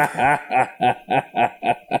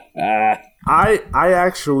I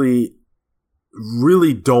actually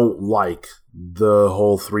really don't like the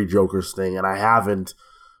whole Three Jokers thing, and I haven't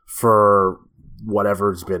for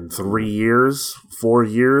whatever it's been 3 years, 4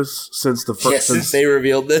 years since the first. Since they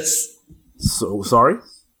revealed this. So sorry.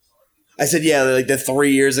 I said, yeah, like the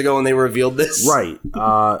 3 years ago when they revealed this. Right.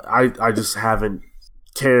 I just haven't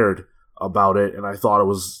cared about it, and I thought it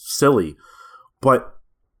was silly. But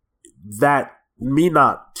that, me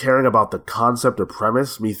not caring about the concept or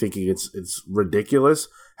premise, me thinking it's ridiculous,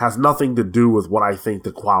 has nothing to do with what I think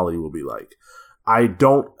the quality will be like. I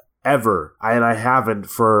don't ever, and I haven't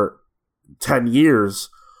for 10 years,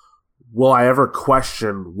 will I ever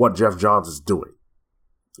question what Jeff Johns is doing.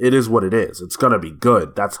 It is what it is. It's going to be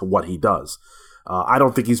good. That's what he does. I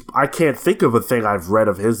can't think of a thing I've read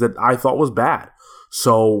of his that I thought was bad.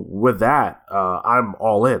 So with that, I'm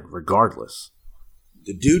all in regardless.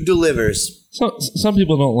 The dude delivers. Some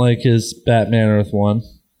people don't like his Batman Earth 1.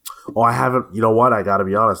 Oh, I haven't. You know what? I got to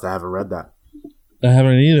be honest. I haven't read that. I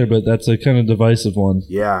haven't either, but that's a kind of divisive one.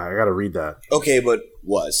 Yeah, I got to read that. Okay, but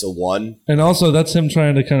what? So one? And also, that's him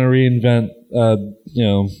trying to kind of reinvent,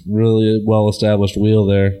 really well-established wheel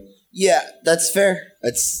there. Yeah, that's fair.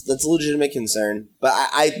 That's a legitimate concern. But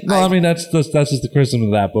I mean, that's just the criticism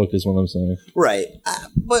of that book is what I'm saying. Right.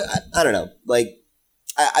 But I don't know. Like,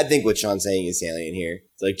 I think what Sean's saying is salient here.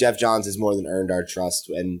 It's like Jeff Johns has more than earned our trust,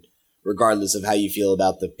 and regardless of how you feel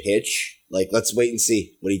about the pitch, like, let's wait and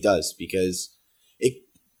see what he does, because it,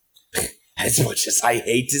 as much as I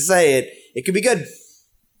hate to say it, it could be good.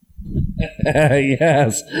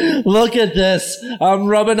 Yes. Look at this. I'm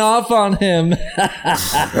rubbing off on him.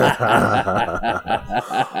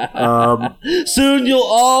 Soon you'll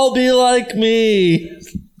all be like me.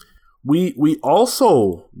 We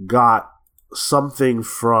also got something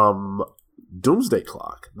from Doomsday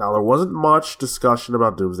Clock. Now, there wasn't much discussion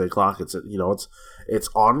about Doomsday Clock. It's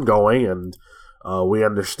ongoing, and we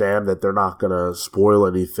understand that they're not going to spoil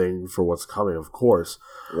anything for what's coming, of course.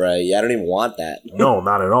 Right. Yeah, I don't even want that. No,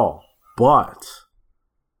 not at all. But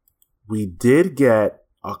we did get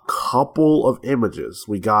a couple of images.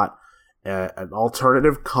 We got an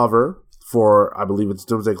alternative cover for, I believe it's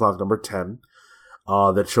Doomsday Clock number 10,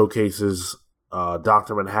 that showcases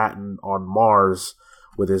Dr. Manhattan on Mars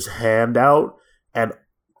with his hand out, and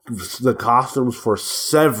the costumes for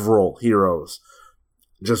several heroes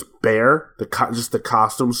just bare, just the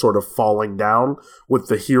costumes sort of falling down with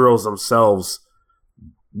the heroes themselves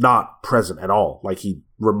not present at all. Like he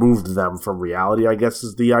removed them from reality, I guess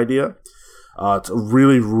is the idea. It's a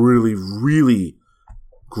really, really, really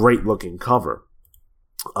great looking cover.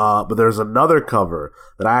 But there's another cover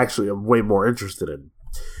that I actually am way more interested in.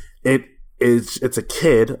 It's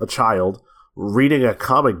a child reading a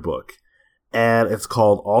comic book, and it's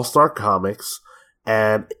called All-Star Comics,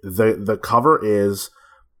 and the cover is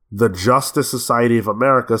the Justice Society of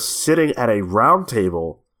America sitting at a round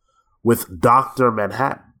table with Dr.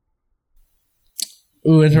 Manhattan.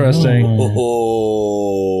 Ooh, interesting.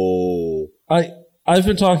 Oh. I've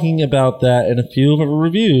been talking about that in a few of our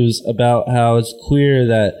reviews about how it's clear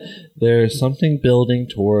that there's something building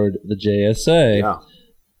toward the JSA. Yeah.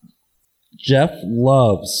 Jeff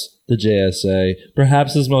loves the JSA.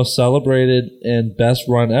 Perhaps his most celebrated and best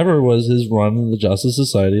run ever was his run in the Justice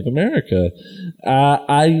Society of America.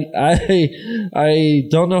 I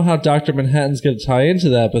don't know how Dr. Manhattan's going to tie into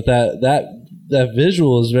that, but that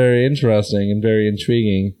visual is very interesting and very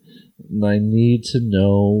intriguing, and I need to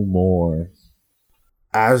know more.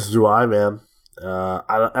 As do I, man.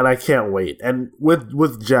 I can't wait. And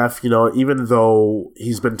with Jeff, even though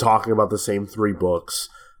he's been talking about the same 3 books,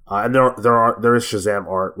 and there is Shazam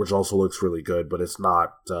art, which also looks really good, but it's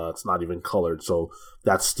not even colored, so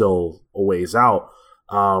that's still a ways out.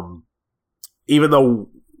 Even though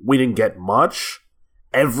we didn't get much,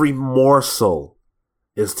 every morsel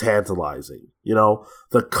is tantalizing.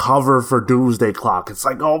 The cover for Doomsday Clock, it's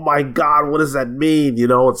like, oh my god, what does that mean?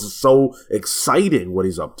 It's so exciting what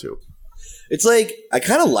he's up to. It's like, I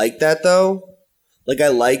kind of like that though. Like, I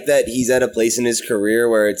like that he's at a place in his career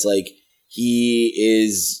where it's like,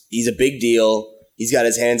 he's a big deal. He's got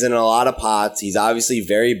his hands in a lot of pots. He's obviously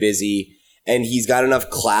very busy, and he's got enough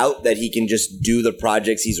clout that he can just do the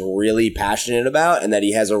projects he's really passionate about and that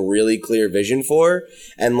he has a really clear vision for.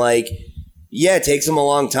 And like, yeah, it takes him a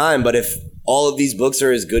long time, but if all of these books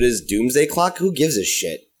are as good as Doomsday Clock, who gives a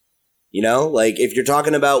shit? You know, like if you're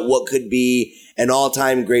talking about what could be an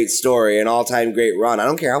all-time great story, an all-time great run, I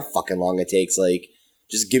don't care how fucking long it takes. Like,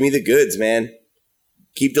 just give me the goods, man.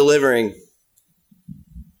 Keep delivering.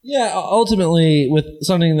 Yeah, ultimately, with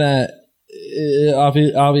something that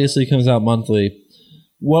obviously comes out monthly,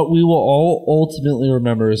 what we will all ultimately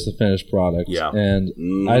remember is the finished product. Yeah.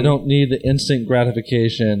 And I don't need the instant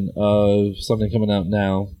gratification of something coming out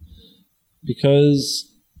now,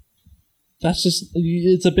 because that's just,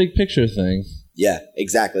 it's a big picture thing. Yeah,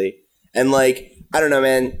 exactly. And like, I don't know,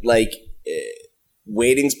 man, like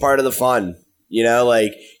waiting's part of the fun, you know,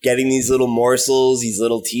 like getting these little morsels, these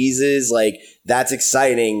little teases, like that's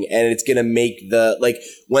exciting. And it's going to make like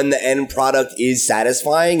when the end product is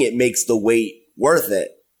satisfying, it makes the wait worth it,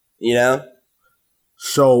 you know?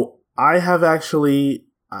 So I have actually,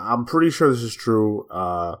 I'm pretty sure this is true,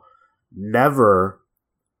 never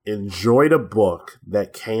enjoyed a book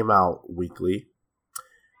that came out weekly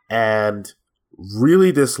and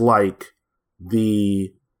really dislike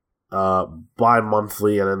the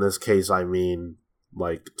bi-monthly, and in this case I mean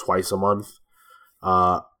like twice a month.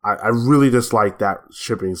 I really dislike that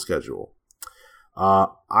shipping schedule.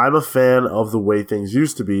 I'm a fan of the way things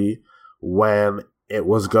used to be when it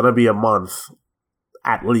was going to be a month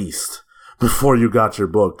at least before you got your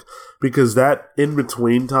book, because that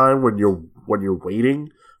in-between time when you're waiting,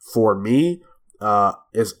 for me,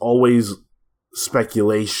 is always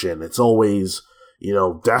speculation. It's always,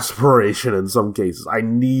 desperation in some cases. I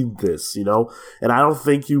need this, and I don't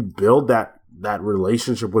think you build that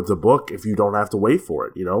relationship with the book if you don't have to wait for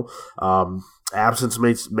it, Absence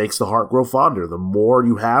makes the heart grow fonder. The more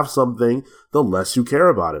you have something, the less you care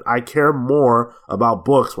about it. I care more about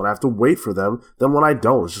books when I have to wait for them than when I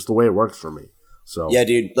don't. It's just the way it works for me. So yeah,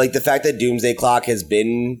 dude, like the fact that Doomsday Clock has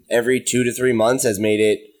been every 2 to 3 months has made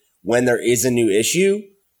it, when there is a new issue,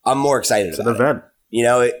 I'm more excited about it. It's an event.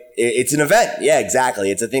 It's an event. Yeah,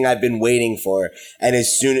 exactly. It's a thing I've been waiting for. And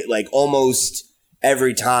as soon, like almost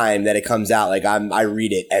every time that it comes out, like I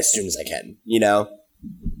read it as soon as I can,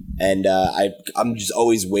 And I'm just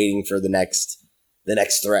always waiting for the next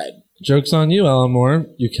thread. Joke's on you, Alan Moore.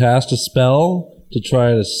 You cast a spell to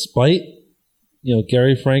try to spite,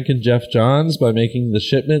 Gary Frank and Jeff Johns by making the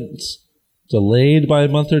shipments delayed by a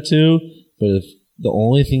month or two. But if the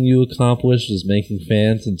only thing you accomplished is making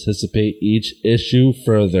fans anticipate each issue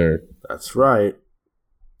further. That's right.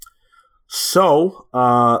 So,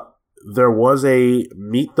 there was a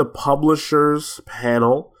Meet the Publishers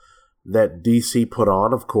panel that DC put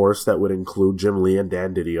on, of course, that would include Jim Lee and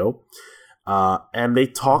Dan Didio. And they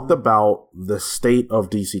talked about the state of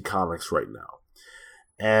DC Comics right now.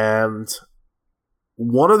 And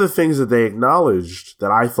one of the things that they acknowledged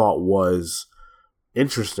that I thought was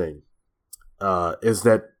interesting is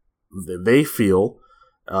that they feel,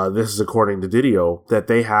 this is according to Didio, that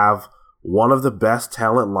they have one of the best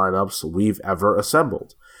talent lineups we've ever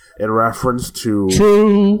assembled. In reference to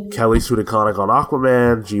Kelly Sue DeConnick on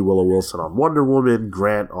Aquaman, G. Willow Wilson on Wonder Woman,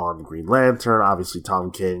 Grant on Green Lantern, obviously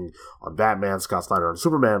Tom King on Batman, Scott Snyder on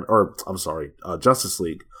Superman, Justice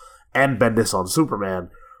League, and Bendis on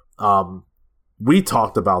Superman. We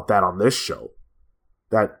talked about that on this show,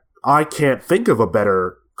 that I can't think of a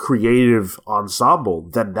better creative ensemble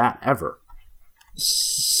than that ever.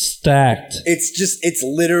 Stacked. It's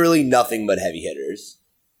literally nothing but heavy hitters,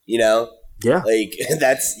 Yeah. Like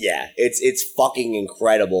it's fucking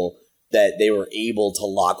incredible that they were able to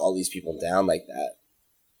lock all these people down like that.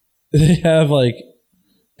 They have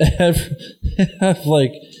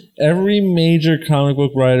every major comic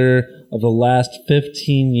book writer of the last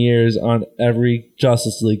 15 years on every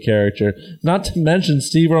Justice League character. Not to mention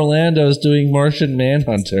Steve Orlando's doing Martian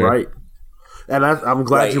Manhunter. Right. And I'm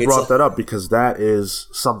glad you brought that up, because that is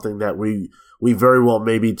something that we very well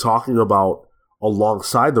may be talking about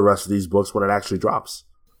alongside the rest of these books when it actually drops.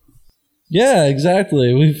 Yeah,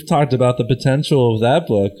 exactly. We've talked about the potential of that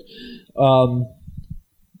book.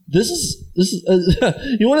 This is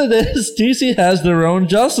you want this? DC has their own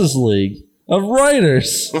Justice League of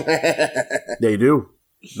writers. They do.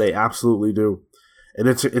 They absolutely do. And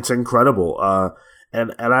it's incredible.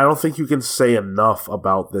 And I don't think you can say enough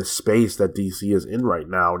about this space that DC is in right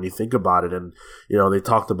now when you think about it. And, they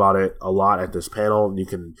talked about it a lot at this panel, and you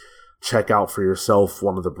can check out for yourself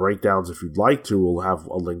one of the breakdowns if you'd like to. We'll have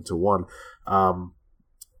a link to one.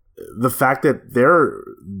 The fact that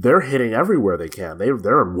they're hitting everywhere they can. They're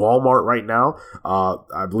in Walmart right now.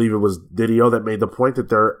 I believe it was Didio that made the point that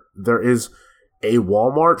there is a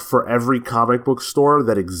Walmart for every comic book store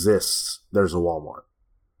that exists. There's a Walmart.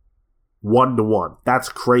 1-to-1. That's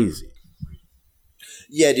crazy.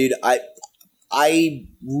 Yeah, dude. I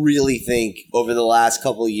really think over the last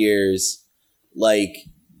couple of years, like,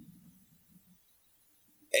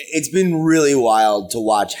 it's been really wild to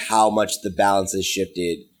watch how much the balance has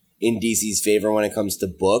shifted in DC's favor when it comes to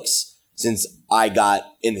books since I got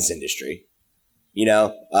in this industry. You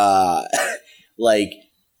know, like,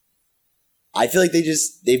 I feel like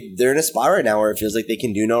they're in a spot right now where it feels like they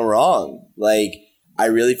can do no wrong. Like, I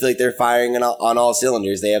really feel like they're firing on all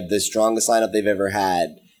cylinders. They have the strongest lineup they've ever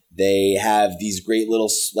had. They have these great little,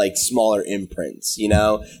 like, smaller imprints, you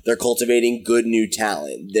know? They're cultivating good new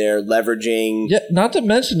talent. They're leveraging... Yeah, not to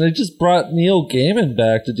mention, they just brought Neil Gaiman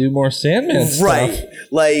back to do more Sandman stuff. Right.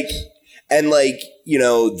 Like, and, like, you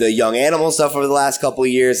know, the Young Animal stuff over the last couple of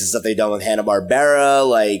years, the stuff they've done with Hanna-Barbera,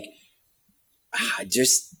 like,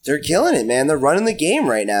 they're killing it, man. They're running the game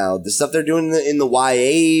right now. The stuff they're doing in the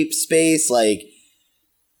YA space, like,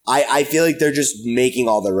 I feel like they're just making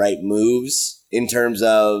all the right moves in terms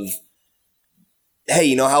of, hey,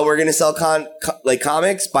 you know how we're going to sell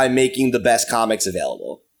comics? By making the best comics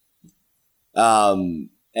available. And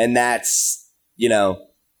that's, you know,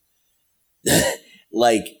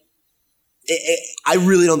 like, I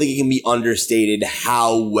really don't think it can be understated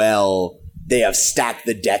how well they have stacked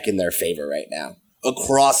the deck in their favor right now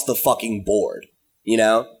across the fucking board, you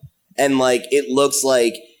know? And, like, it looks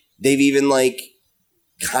like they've even, like,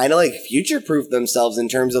 kind of, like, future-proof themselves in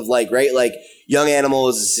terms of, like, right? Like, Young Animal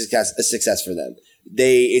is a success for them.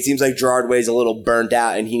 It seems like Gerard Way's a little burnt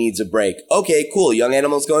out and he needs a break. Okay, cool. Young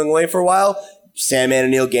Animal's going away for a while. Sandman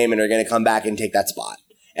and Neil Gaiman are going to come back and take that spot.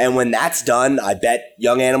 And when that's done, I bet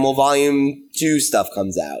Young Animal Volume 2 stuff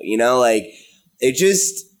comes out. You know, like, it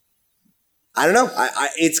just, I don't know.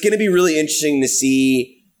 It's going to be really interesting to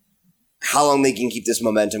see how long they can keep this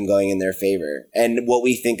momentum going in their favor and what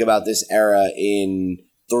we think about this era in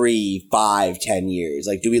 3, 5, 10 years.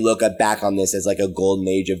 Like, do we look back on this as like a golden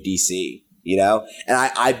age of DC, you know? And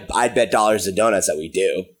I'd bet dollars to donuts that we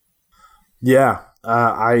do. Yeah,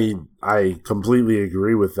 I completely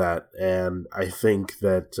agree with that. And I think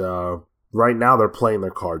that right now they're playing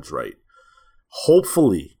their cards right.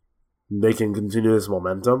 Hopefully they can continue this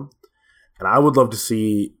momentum. And I would love to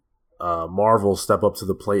see Marvel step up to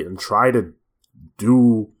the plate and try to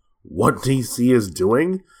do what DC is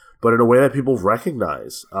doing, but in a way that people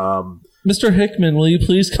recognize. Mr. Hickman, will you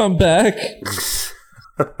please come back?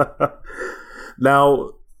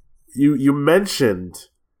 Now, you mentioned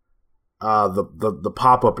the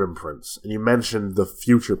pop-up imprints, and you mentioned the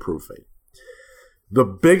future-proofing. The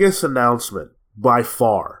biggest announcement by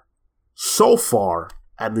far, so far,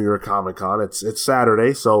 at New York Comic Con, it's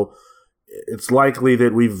Saturday, so it's likely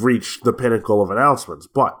that we've reached the pinnacle of announcements,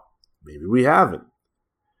 but maybe we haven't.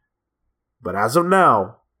 But as of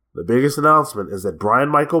now, the biggest announcement is that Brian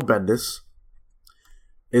Michael Bendis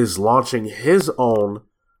is launching his own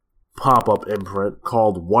pop-up imprint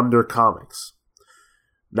called Wonder Comics.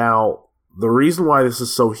 Now, the reason why this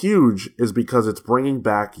is so huge is because it's bringing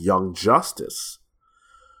back Young Justice,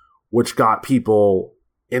 which got people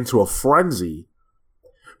into a frenzy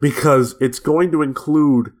because it's going to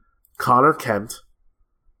include Connor Kent,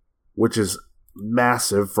 which is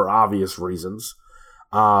massive for obvious reasons.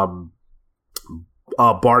 Bart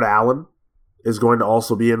Allen is going to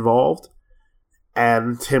also be involved,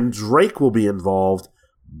 and Tim Drake will be involved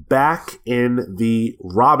back in the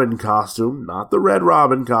Robin costume, not the Red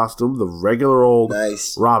Robin costume, the regular old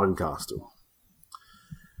Robin costume.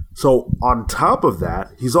 So on top of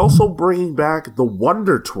that, he's also bringing back the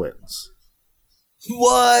Wonder Twins.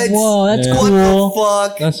 What? Whoa, that's Yeah. cool. What the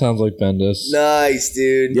fuck? That sounds like Bendis. Nice,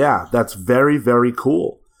 dude. Yeah, that's very, very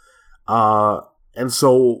cool. And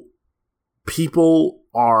so people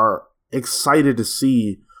are excited to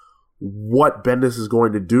see what Bendis is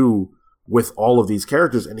going to do with all of these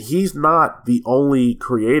characters. And he's not the only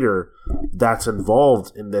creator that's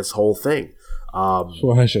involved in this whole thing.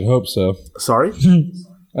 Well, I should hope so. Sorry?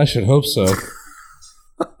 I should hope so.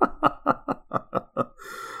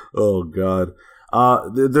 Oh, God.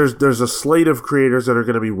 There's a slate of creators that are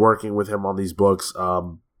going to be working with him on these books.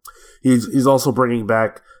 He's also bringing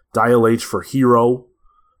back Dial H for Hero.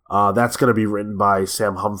 That's going to be written by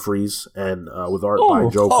Sam Humphries and with art by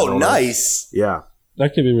Joe Corona. Nice. Yeah.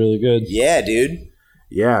 That could be really good. Yeah, dude.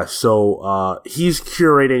 Yeah, so he's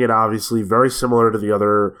curating it, obviously, very similar to the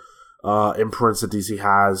other imprints that DC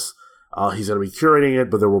has. He's going to be curating it,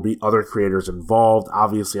 but there will be other creators involved.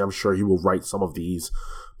 Obviously, I'm sure he will write some of these,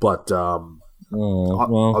 but can't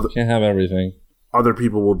have everything. Other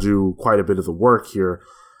people will do quite a bit of the work here.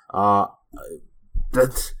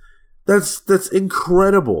 That's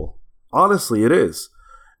incredible. Honestly, it is.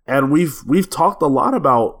 And we've talked a lot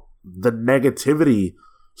about the negativity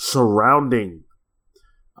surrounding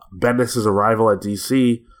Bendis' arrival at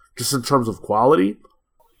DC, just in terms of quality.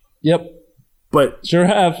 Yep. But Sure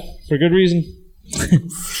have, for good reason.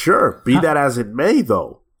 sure, be that as it may,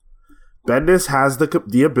 though, Bendis has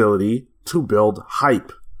the ability to build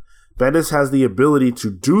hype. Bendis has the ability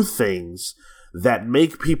to do things that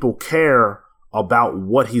make people care about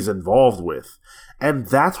what he's involved with. And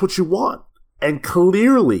that's what you want. And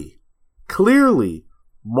clearly,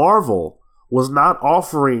 Marvel was not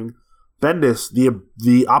offering Bendis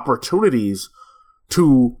the opportunities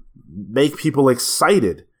to make people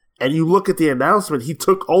excited. And you look at the announcement, he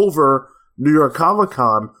took over New York Comic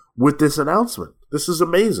Con with this announcement. This is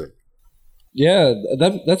amazing. Yeah,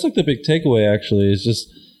 that's like the big takeaway, actually, is just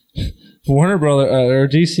Warner Brother, or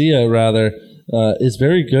DC, rather, is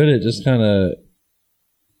very good at just kind of,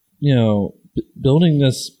 building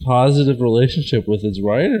this positive relationship with its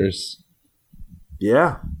writers.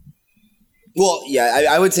 Yeah. Well, yeah,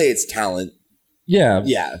 I would say it's talent. Yeah.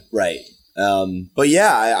 Yeah, right. But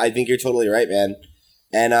yeah, I think you're totally right, man.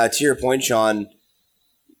 And to your point, Sean,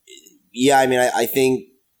 yeah, I mean, I think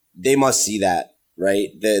they must see that, right?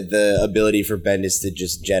 The ability for Bendis to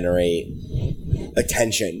just generate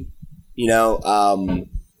attention,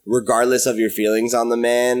 regardless of your feelings on the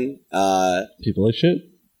man. People like shit.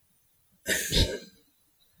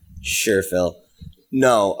 Sure, Phil.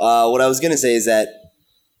 No, what I was going to say is that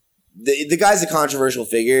the guy's a controversial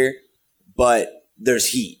figure, but there's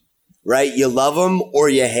heat. Right? You love him or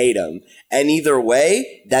you hate him. And either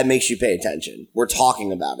way, that makes you pay attention. We're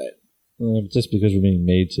talking about it. Just because we're being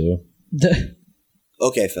made to.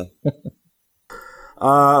 Okay, Phil.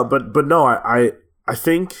 But no, I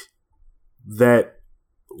think that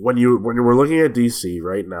when you were looking at DC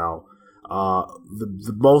right now,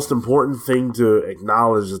 the most important thing to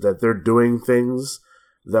acknowledge is that they're doing things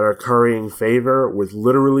that are currying favor with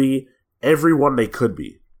literally everyone they could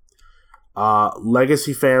be.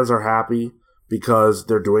 Legacy fans are happy because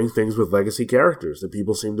they're doing things with legacy characters that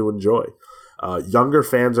people seem to enjoy. Younger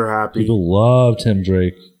fans are happy. People love Tim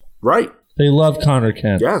Drake. Right. They love Connor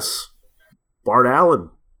Kent. Yes. Bart Allen.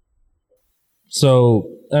 So,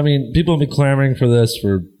 I mean, people have been clamoring for this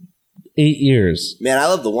for 8 years. Man, I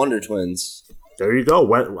love the Wonder Twins. There you go.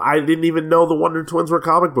 I didn't even know the Wonder Twins were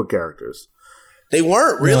comic book characters. They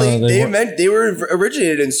weren't really. No, they were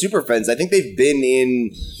originated in Super Friends. I think they've been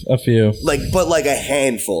in a few, but a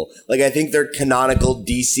handful. I think their canonical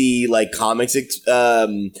DC comics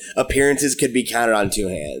appearances could be counted on two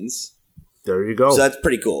hands. There you go. So that's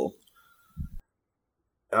pretty cool.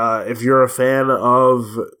 If you're a fan of,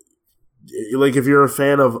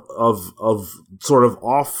 sort of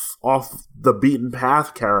off the beaten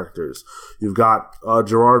path characters, you've got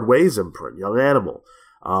Gerard Way's imprint, Young Animal.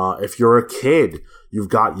 If you're a kid, you've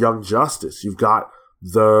got Young Justice. You've got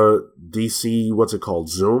the DC, what's it called,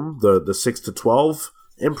 Zoom, the 6 to 12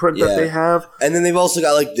 imprint that they have. And then they've also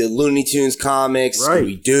got the Looney Tunes comics, right.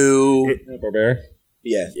 Scooby-Doo. Barbarian.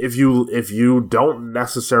 Yeah. If you don't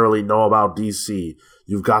necessarily know about DC,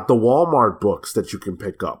 you've got the Walmart books that you can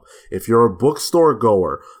pick up. If you're a bookstore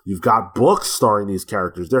goer, you've got books starring these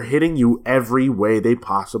characters. They're hitting you every way they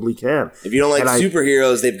possibly can. If you don't like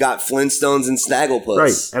superheroes, they've got Flintstones and Snagglepuss.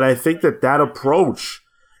 Right. And I think that approach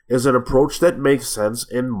is an approach that makes sense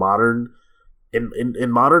in modern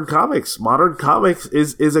modern comics. Modern comics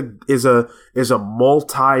is a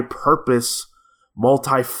multi-purpose,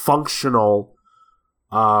 multifunctional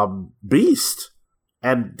beast.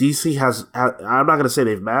 And DC has, I'm not going to say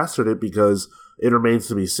they've mastered it because it remains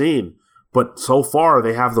to be seen, but so far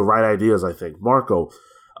they have the right ideas, I think. Marco,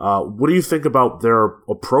 what do you think about their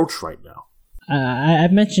approach right now?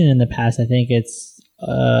 I've mentioned in the past, I think it's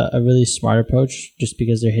a really smart approach just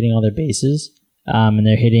because they're hitting all their bases, and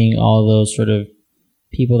they're hitting all those sort of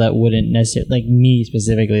people that wouldn't necessarily, like me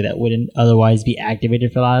specifically, that wouldn't otherwise be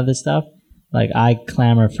activated for a lot of this stuff. Like, I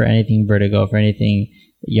clamor for anything Vertigo, for anything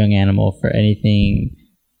Young Animal, for anything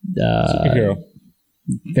superhero.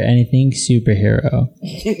 For anything superhero.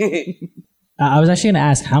 I was actually going to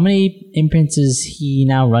ask, how many imprints is he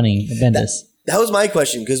now running, Bendis? That was my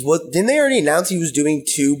question, because didn't they already announce he was doing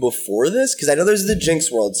 2 before this? Because I know there's the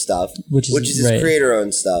Jinx World stuff, which is his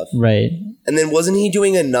creator-owned stuff. Right. And then wasn't he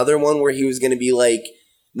doing another one where he was going to be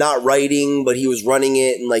not writing, but he was running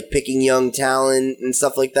it and picking young talent and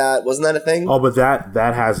stuff like that? Wasn't that a thing? Oh, but that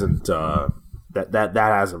hasn't that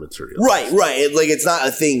hasn't materialized. Right. It's not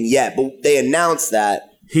a thing yet, but they announced that.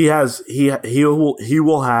 He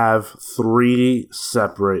will have 3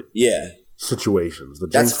 separate situations.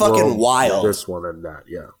 That's fucking wild. This one and that,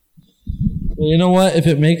 yeah. Well, you know what? If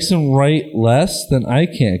it makes him write less, then I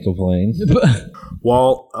can't complain.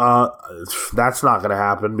 Well, that's not going to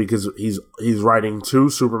happen because he's writing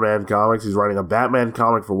 2 Superman comics. He's writing a Batman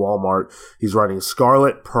comic for Walmart. He's writing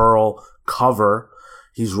Scarlet Pearl cover.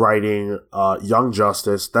 He's writing Young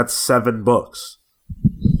Justice. That's 7 books.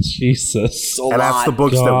 Jesus. And that's the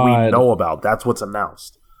books that we know about. That's what's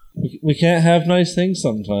announced. We can't have nice things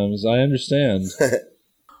sometimes. I understand.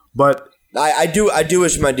 But I do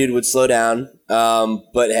wish my dude would slow down.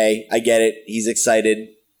 But hey, I get it. He's excited.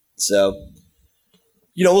 So,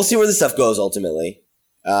 we'll see where this stuff goes ultimately.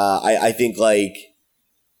 I think, like,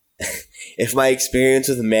 if my experience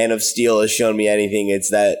with Man of Steel has shown me anything,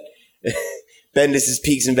 it's that Bendis is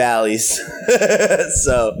peaks and valleys.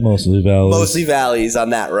 So Mostly valleys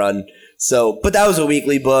on that run. So, but that was a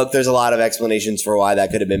weekly book. There's a lot of explanations for why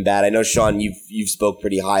that could have been bad. I know, Sean, you've spoke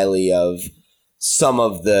pretty highly of some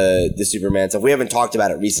of the Superman stuff. We haven't talked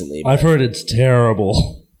about it recently. I've heard it's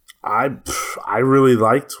terrible. I really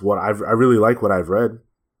like what I've read.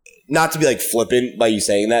 Not to be like flippant by you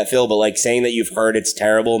saying that, Phil, but like saying that you've heard it's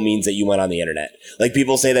terrible means that you went on the internet. Like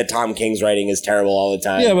people say that Tom King's writing is terrible all the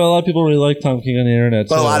time. Yeah, but a lot of people really like Tom King on the internet.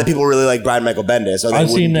 But a lot of people really like Brian Michael Bendis. So I've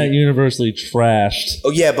seen that universally trashed.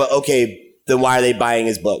 Oh yeah, but okay, then why are they buying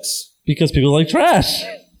his books? Because people like trash.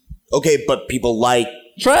 Okay, but people like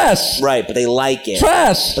trash. Right, but they like it.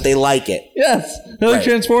 Trash. But they like it. Yes. They like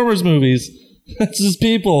Transformers movies. That's just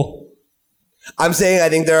people. I'm saying I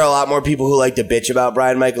think there are a lot more people who like to bitch about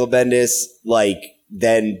Brian Michael Bendis, or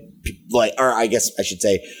I guess I should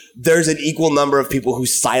say, there's an equal number of people who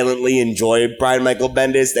silently enjoy Brian Michael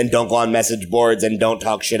Bendis and don't go on message boards and don't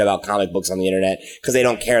talk shit about comic books on the internet because they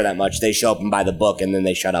don't care that much. They show up and buy the book and then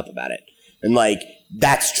they shut up about it. And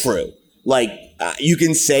that's true. You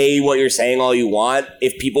can say what you're saying all you want.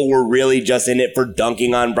 If people were really just in it for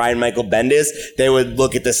dunking on Brian Michael Bendis, they would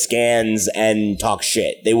look at the scans and talk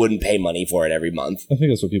shit. They wouldn't pay money for it every month. I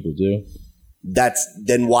think that's what people do.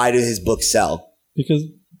 Then why do his books sell? Because,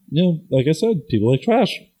 like I said, people like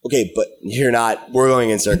trash. Okay, but we're going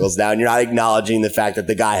in circles now, and you're not acknowledging the fact that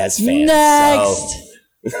the guy has fans. Next!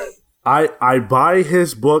 So. I buy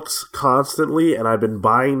his books constantly, and I've been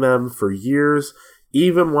buying them for years.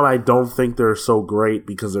 Even when I don't think they're so great,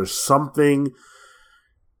 because there's something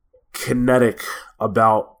kinetic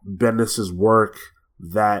about Bendis' work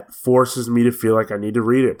that forces me to feel like I need to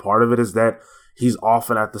read it. Part of it is that he's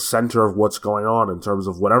often at the center of what's going on in terms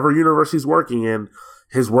of whatever universe he's working in.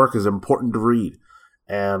 His work is important to read,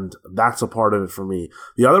 and that's a part of it for me.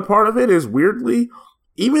 The other part of it is, weirdly,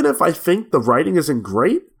 even if I think the writing isn't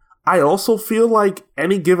great, I also feel like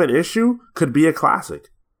any given issue could be a classic.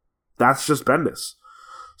 That's just Bendis.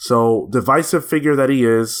 So, divisive figure that he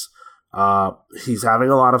is, he's having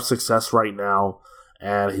a lot of success right now,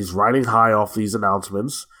 and he's riding high off these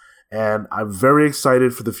announcements, and I'm very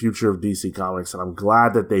excited for the future of DC Comics, and I'm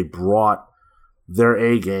glad that they brought their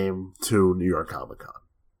A game to New York Comic Con.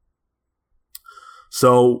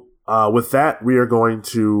 So, with that, we are going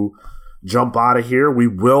to jump out of here. We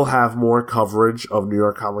will have more coverage of New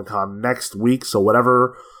York Comic Con next week, so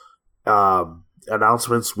whatever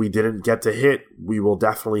announcements we didn't get to hit, we will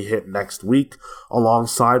definitely hit next week,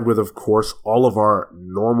 alongside with, of course, all of our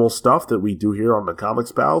normal stuff that we do here on the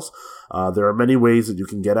Comics Pals. There are many ways that you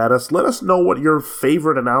can get at us. Let us know what your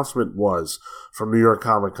favorite announcement was from New York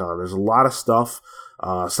Comic Con. There's a lot of stuff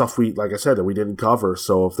we, like I said, that we didn't cover.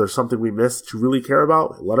 So if there's something we missed that you really care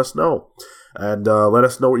about, let us know. And let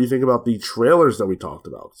us know what you think about the trailers that we talked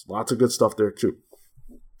about. There's lots of good stuff there, too.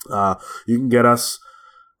 You can get us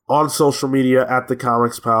on social media at the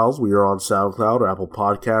Comics Pals. We are on SoundCloud or Apple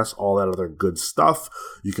Podcasts, all that other good stuff.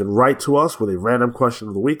 You can write to us with a random question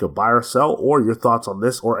of the week, a buy or sell, or your thoughts on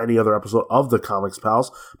this or any other episode of the Comics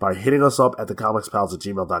Pals by hitting us up at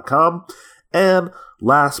thecomicspals@gmail.com. And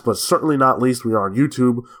last but certainly not least, we are on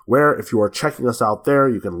YouTube, where if you are checking us out there,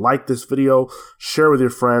 you can like this video, share with your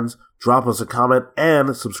friends, drop us a comment,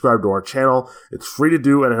 and subscribe to our channel. It's free to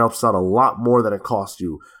do, and it helps out a lot more than it costs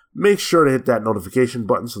you. Make sure to hit that notification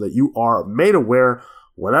button so that you are made aware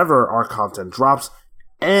whenever our content drops.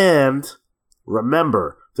 And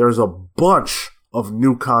remember, there's a bunch of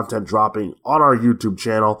new content dropping on our YouTube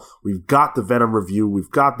channel. We've got the Venom review.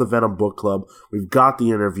 We've got the Venom book club. We've got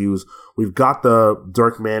the interviews. We've got the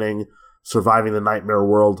Dirk Manning Surviving the Nightmare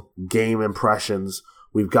World game impressions.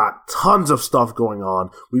 We've got tons of stuff going on.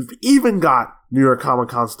 We've even got New York Comic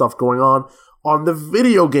Con stuff going on the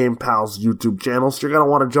Video Game Pals YouTube channel. So you're going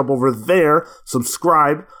to want to jump over there,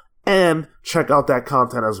 subscribe, and check out that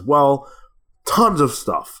content as well. Tons of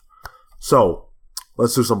stuff. So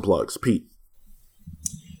let's do some plugs. Pete.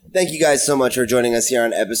 Thank you guys so much for joining us here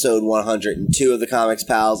on episode 102 of the Comics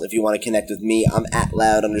Pals. If you want to connect with me, I'm at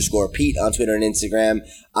 @loud_Pete on Twitter and Instagram.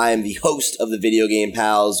 I am the host of the Video Game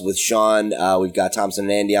Pals with Sean. We've got Thompson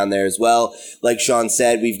and Andy on there as well. Like Sean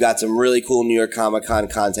said, we've got some really cool New York Comic Con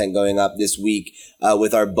content going up this week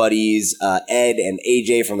with our buddies Ed and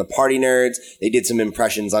AJ from the Party Nerds. They did some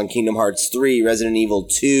impressions on Kingdom Hearts 3, Resident Evil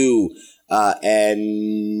 2, and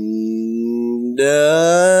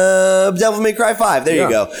Devil May Cry 5. There you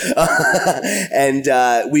go. And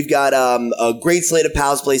we've got a great slate of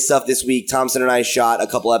Pals Play stuff this week. Thompson and I shot a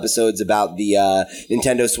couple episodes about the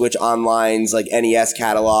Nintendo Switch Online's like NES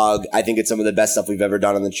catalog. I think it's some of the best stuff we've ever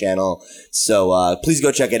done on the channel. So please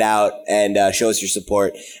go check it out and show us your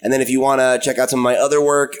support. And then if you want to check out some of my other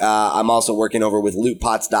work, I'm also working over with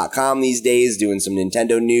lootpots.com these days, doing some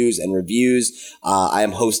Nintendo news and reviews. I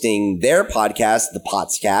am hosting their podcast, The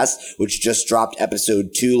Potscast, which just dropped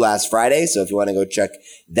episode 2 last Friday. So if you want to go check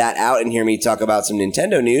that out and hear me talk about some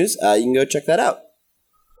Nintendo news, you can go check that out.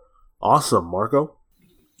 Awesome. Marco?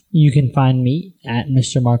 You can find me at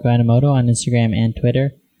Mr. Marco Animoto on Instagram and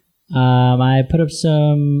Twitter. I put up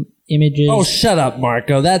some images. Oh, shut up,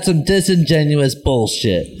 Marco. That's some disingenuous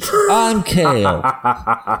bullshit. I'm Kale.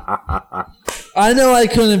 I know I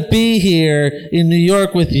couldn't be here in New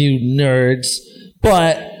York with you nerds,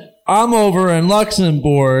 but I'm over in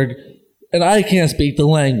Luxembourg, and I can't speak the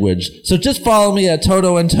language. So just follow me at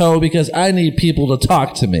Toto and Toe because I need people to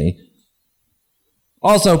talk to me.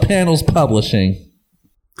 Also, Panels Publishing.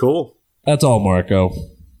 Cool. That's all, Marco.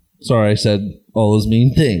 Sorry I said all those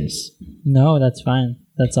mean things. No, that's fine.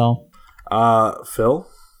 That's all. Phil?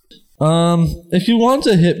 If you want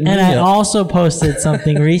to hit me And I up. also posted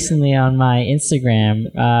something recently on my Instagram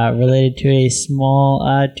related to a small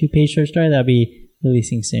 2-page short story that I'll be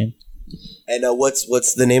releasing soon. And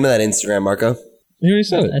what's the name of that Instagram, Marco? You already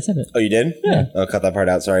said it. I said it. Oh, you did? Yeah. I'll cut that part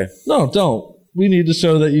out. Sorry. No, don't. We need to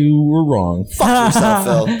show that you were wrong. Fuck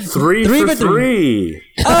yourself, Phil. 3 for 3.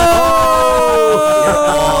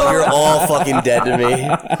 Oh, you're all fucking dead to me.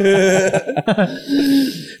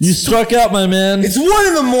 You struck out, my man. It's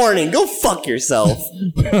 1 a.m. Go fuck yourself.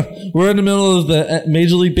 We're in the middle of the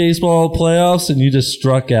Major League Baseball playoffs, and you just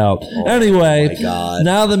struck out. Anyway, my God.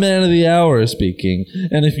 Now the man of the hour is speaking.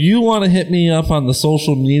 And if you want to hit me up on the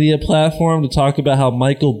social media platform to talk about how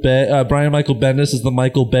Brian Michael Bendis is the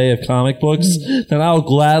Michael Bay of comic books, then I'll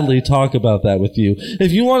gladly talk about that with you.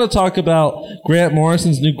 If you want to talk about Grant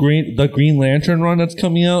Morrison's new The Green Lantern run that's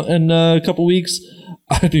coming out in a couple weeks,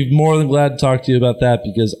 I'd be more than glad to talk to you about that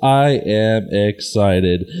because I am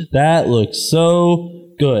excited. That looks so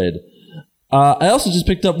good. I also just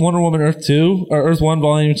picked up Wonder Woman Earth 2, or Earth 1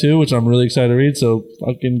 Volume 2, which I'm really excited to read, so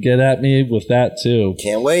fucking get at me with that too.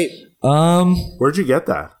 Can't wait. Where'd you get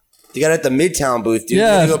that? You got it at the Midtown booth, dude.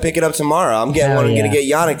 Yeah. You gotta go pick it up tomorrow. I'm getting one. I'm gonna get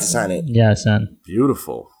Yannick to sign it. Yeah, son.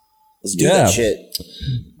 Beautiful. Let's do that shit.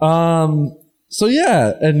 So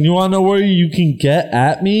yeah, and you want to know where you can get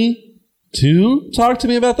at me to talk to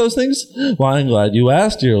me about those things? Well, I'm glad you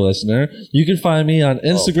asked, dear listener. You can find me on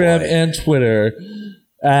Instagram and Twitter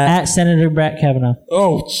At Senator Brett Kavanaugh.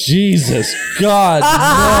 Oh, Jesus God,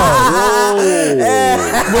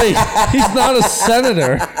 no. Wait, he's not a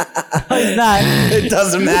senator. He's not. It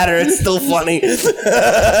doesn't matter. It's still funny.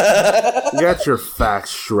 Get your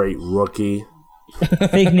facts straight, rookie.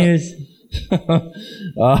 Fake news.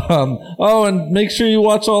 And make sure you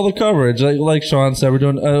watch all the coverage. Like Sean said, we're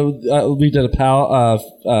doing. We did a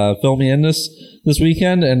filming in this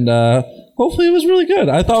weekend, and hopefully it was really good.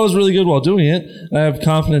 I thought it was really good while doing it. I have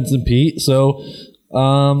confidence in Pete, so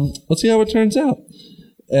let's see how it turns out.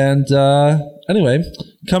 And anyway,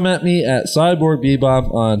 come at me at Cyborg Bebop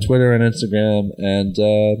on Twitter and Instagram, and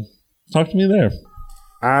talk to me there.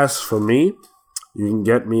 As for me, you can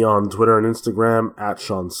get me on Twitter and Instagram at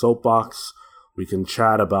Sean Soapbox. We can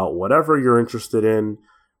chat about whatever you're interested in,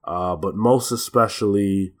 but most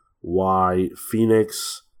especially why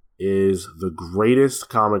Phoenix is the greatest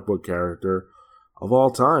comic book character of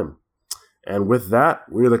all time. And with that,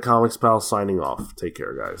 we're the Comics Pals signing off. Take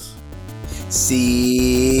care, guys.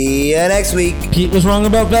 See you next week. Pete was wrong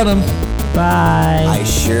about Venom. Bye. I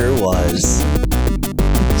sure was.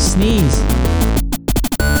 Sneeze.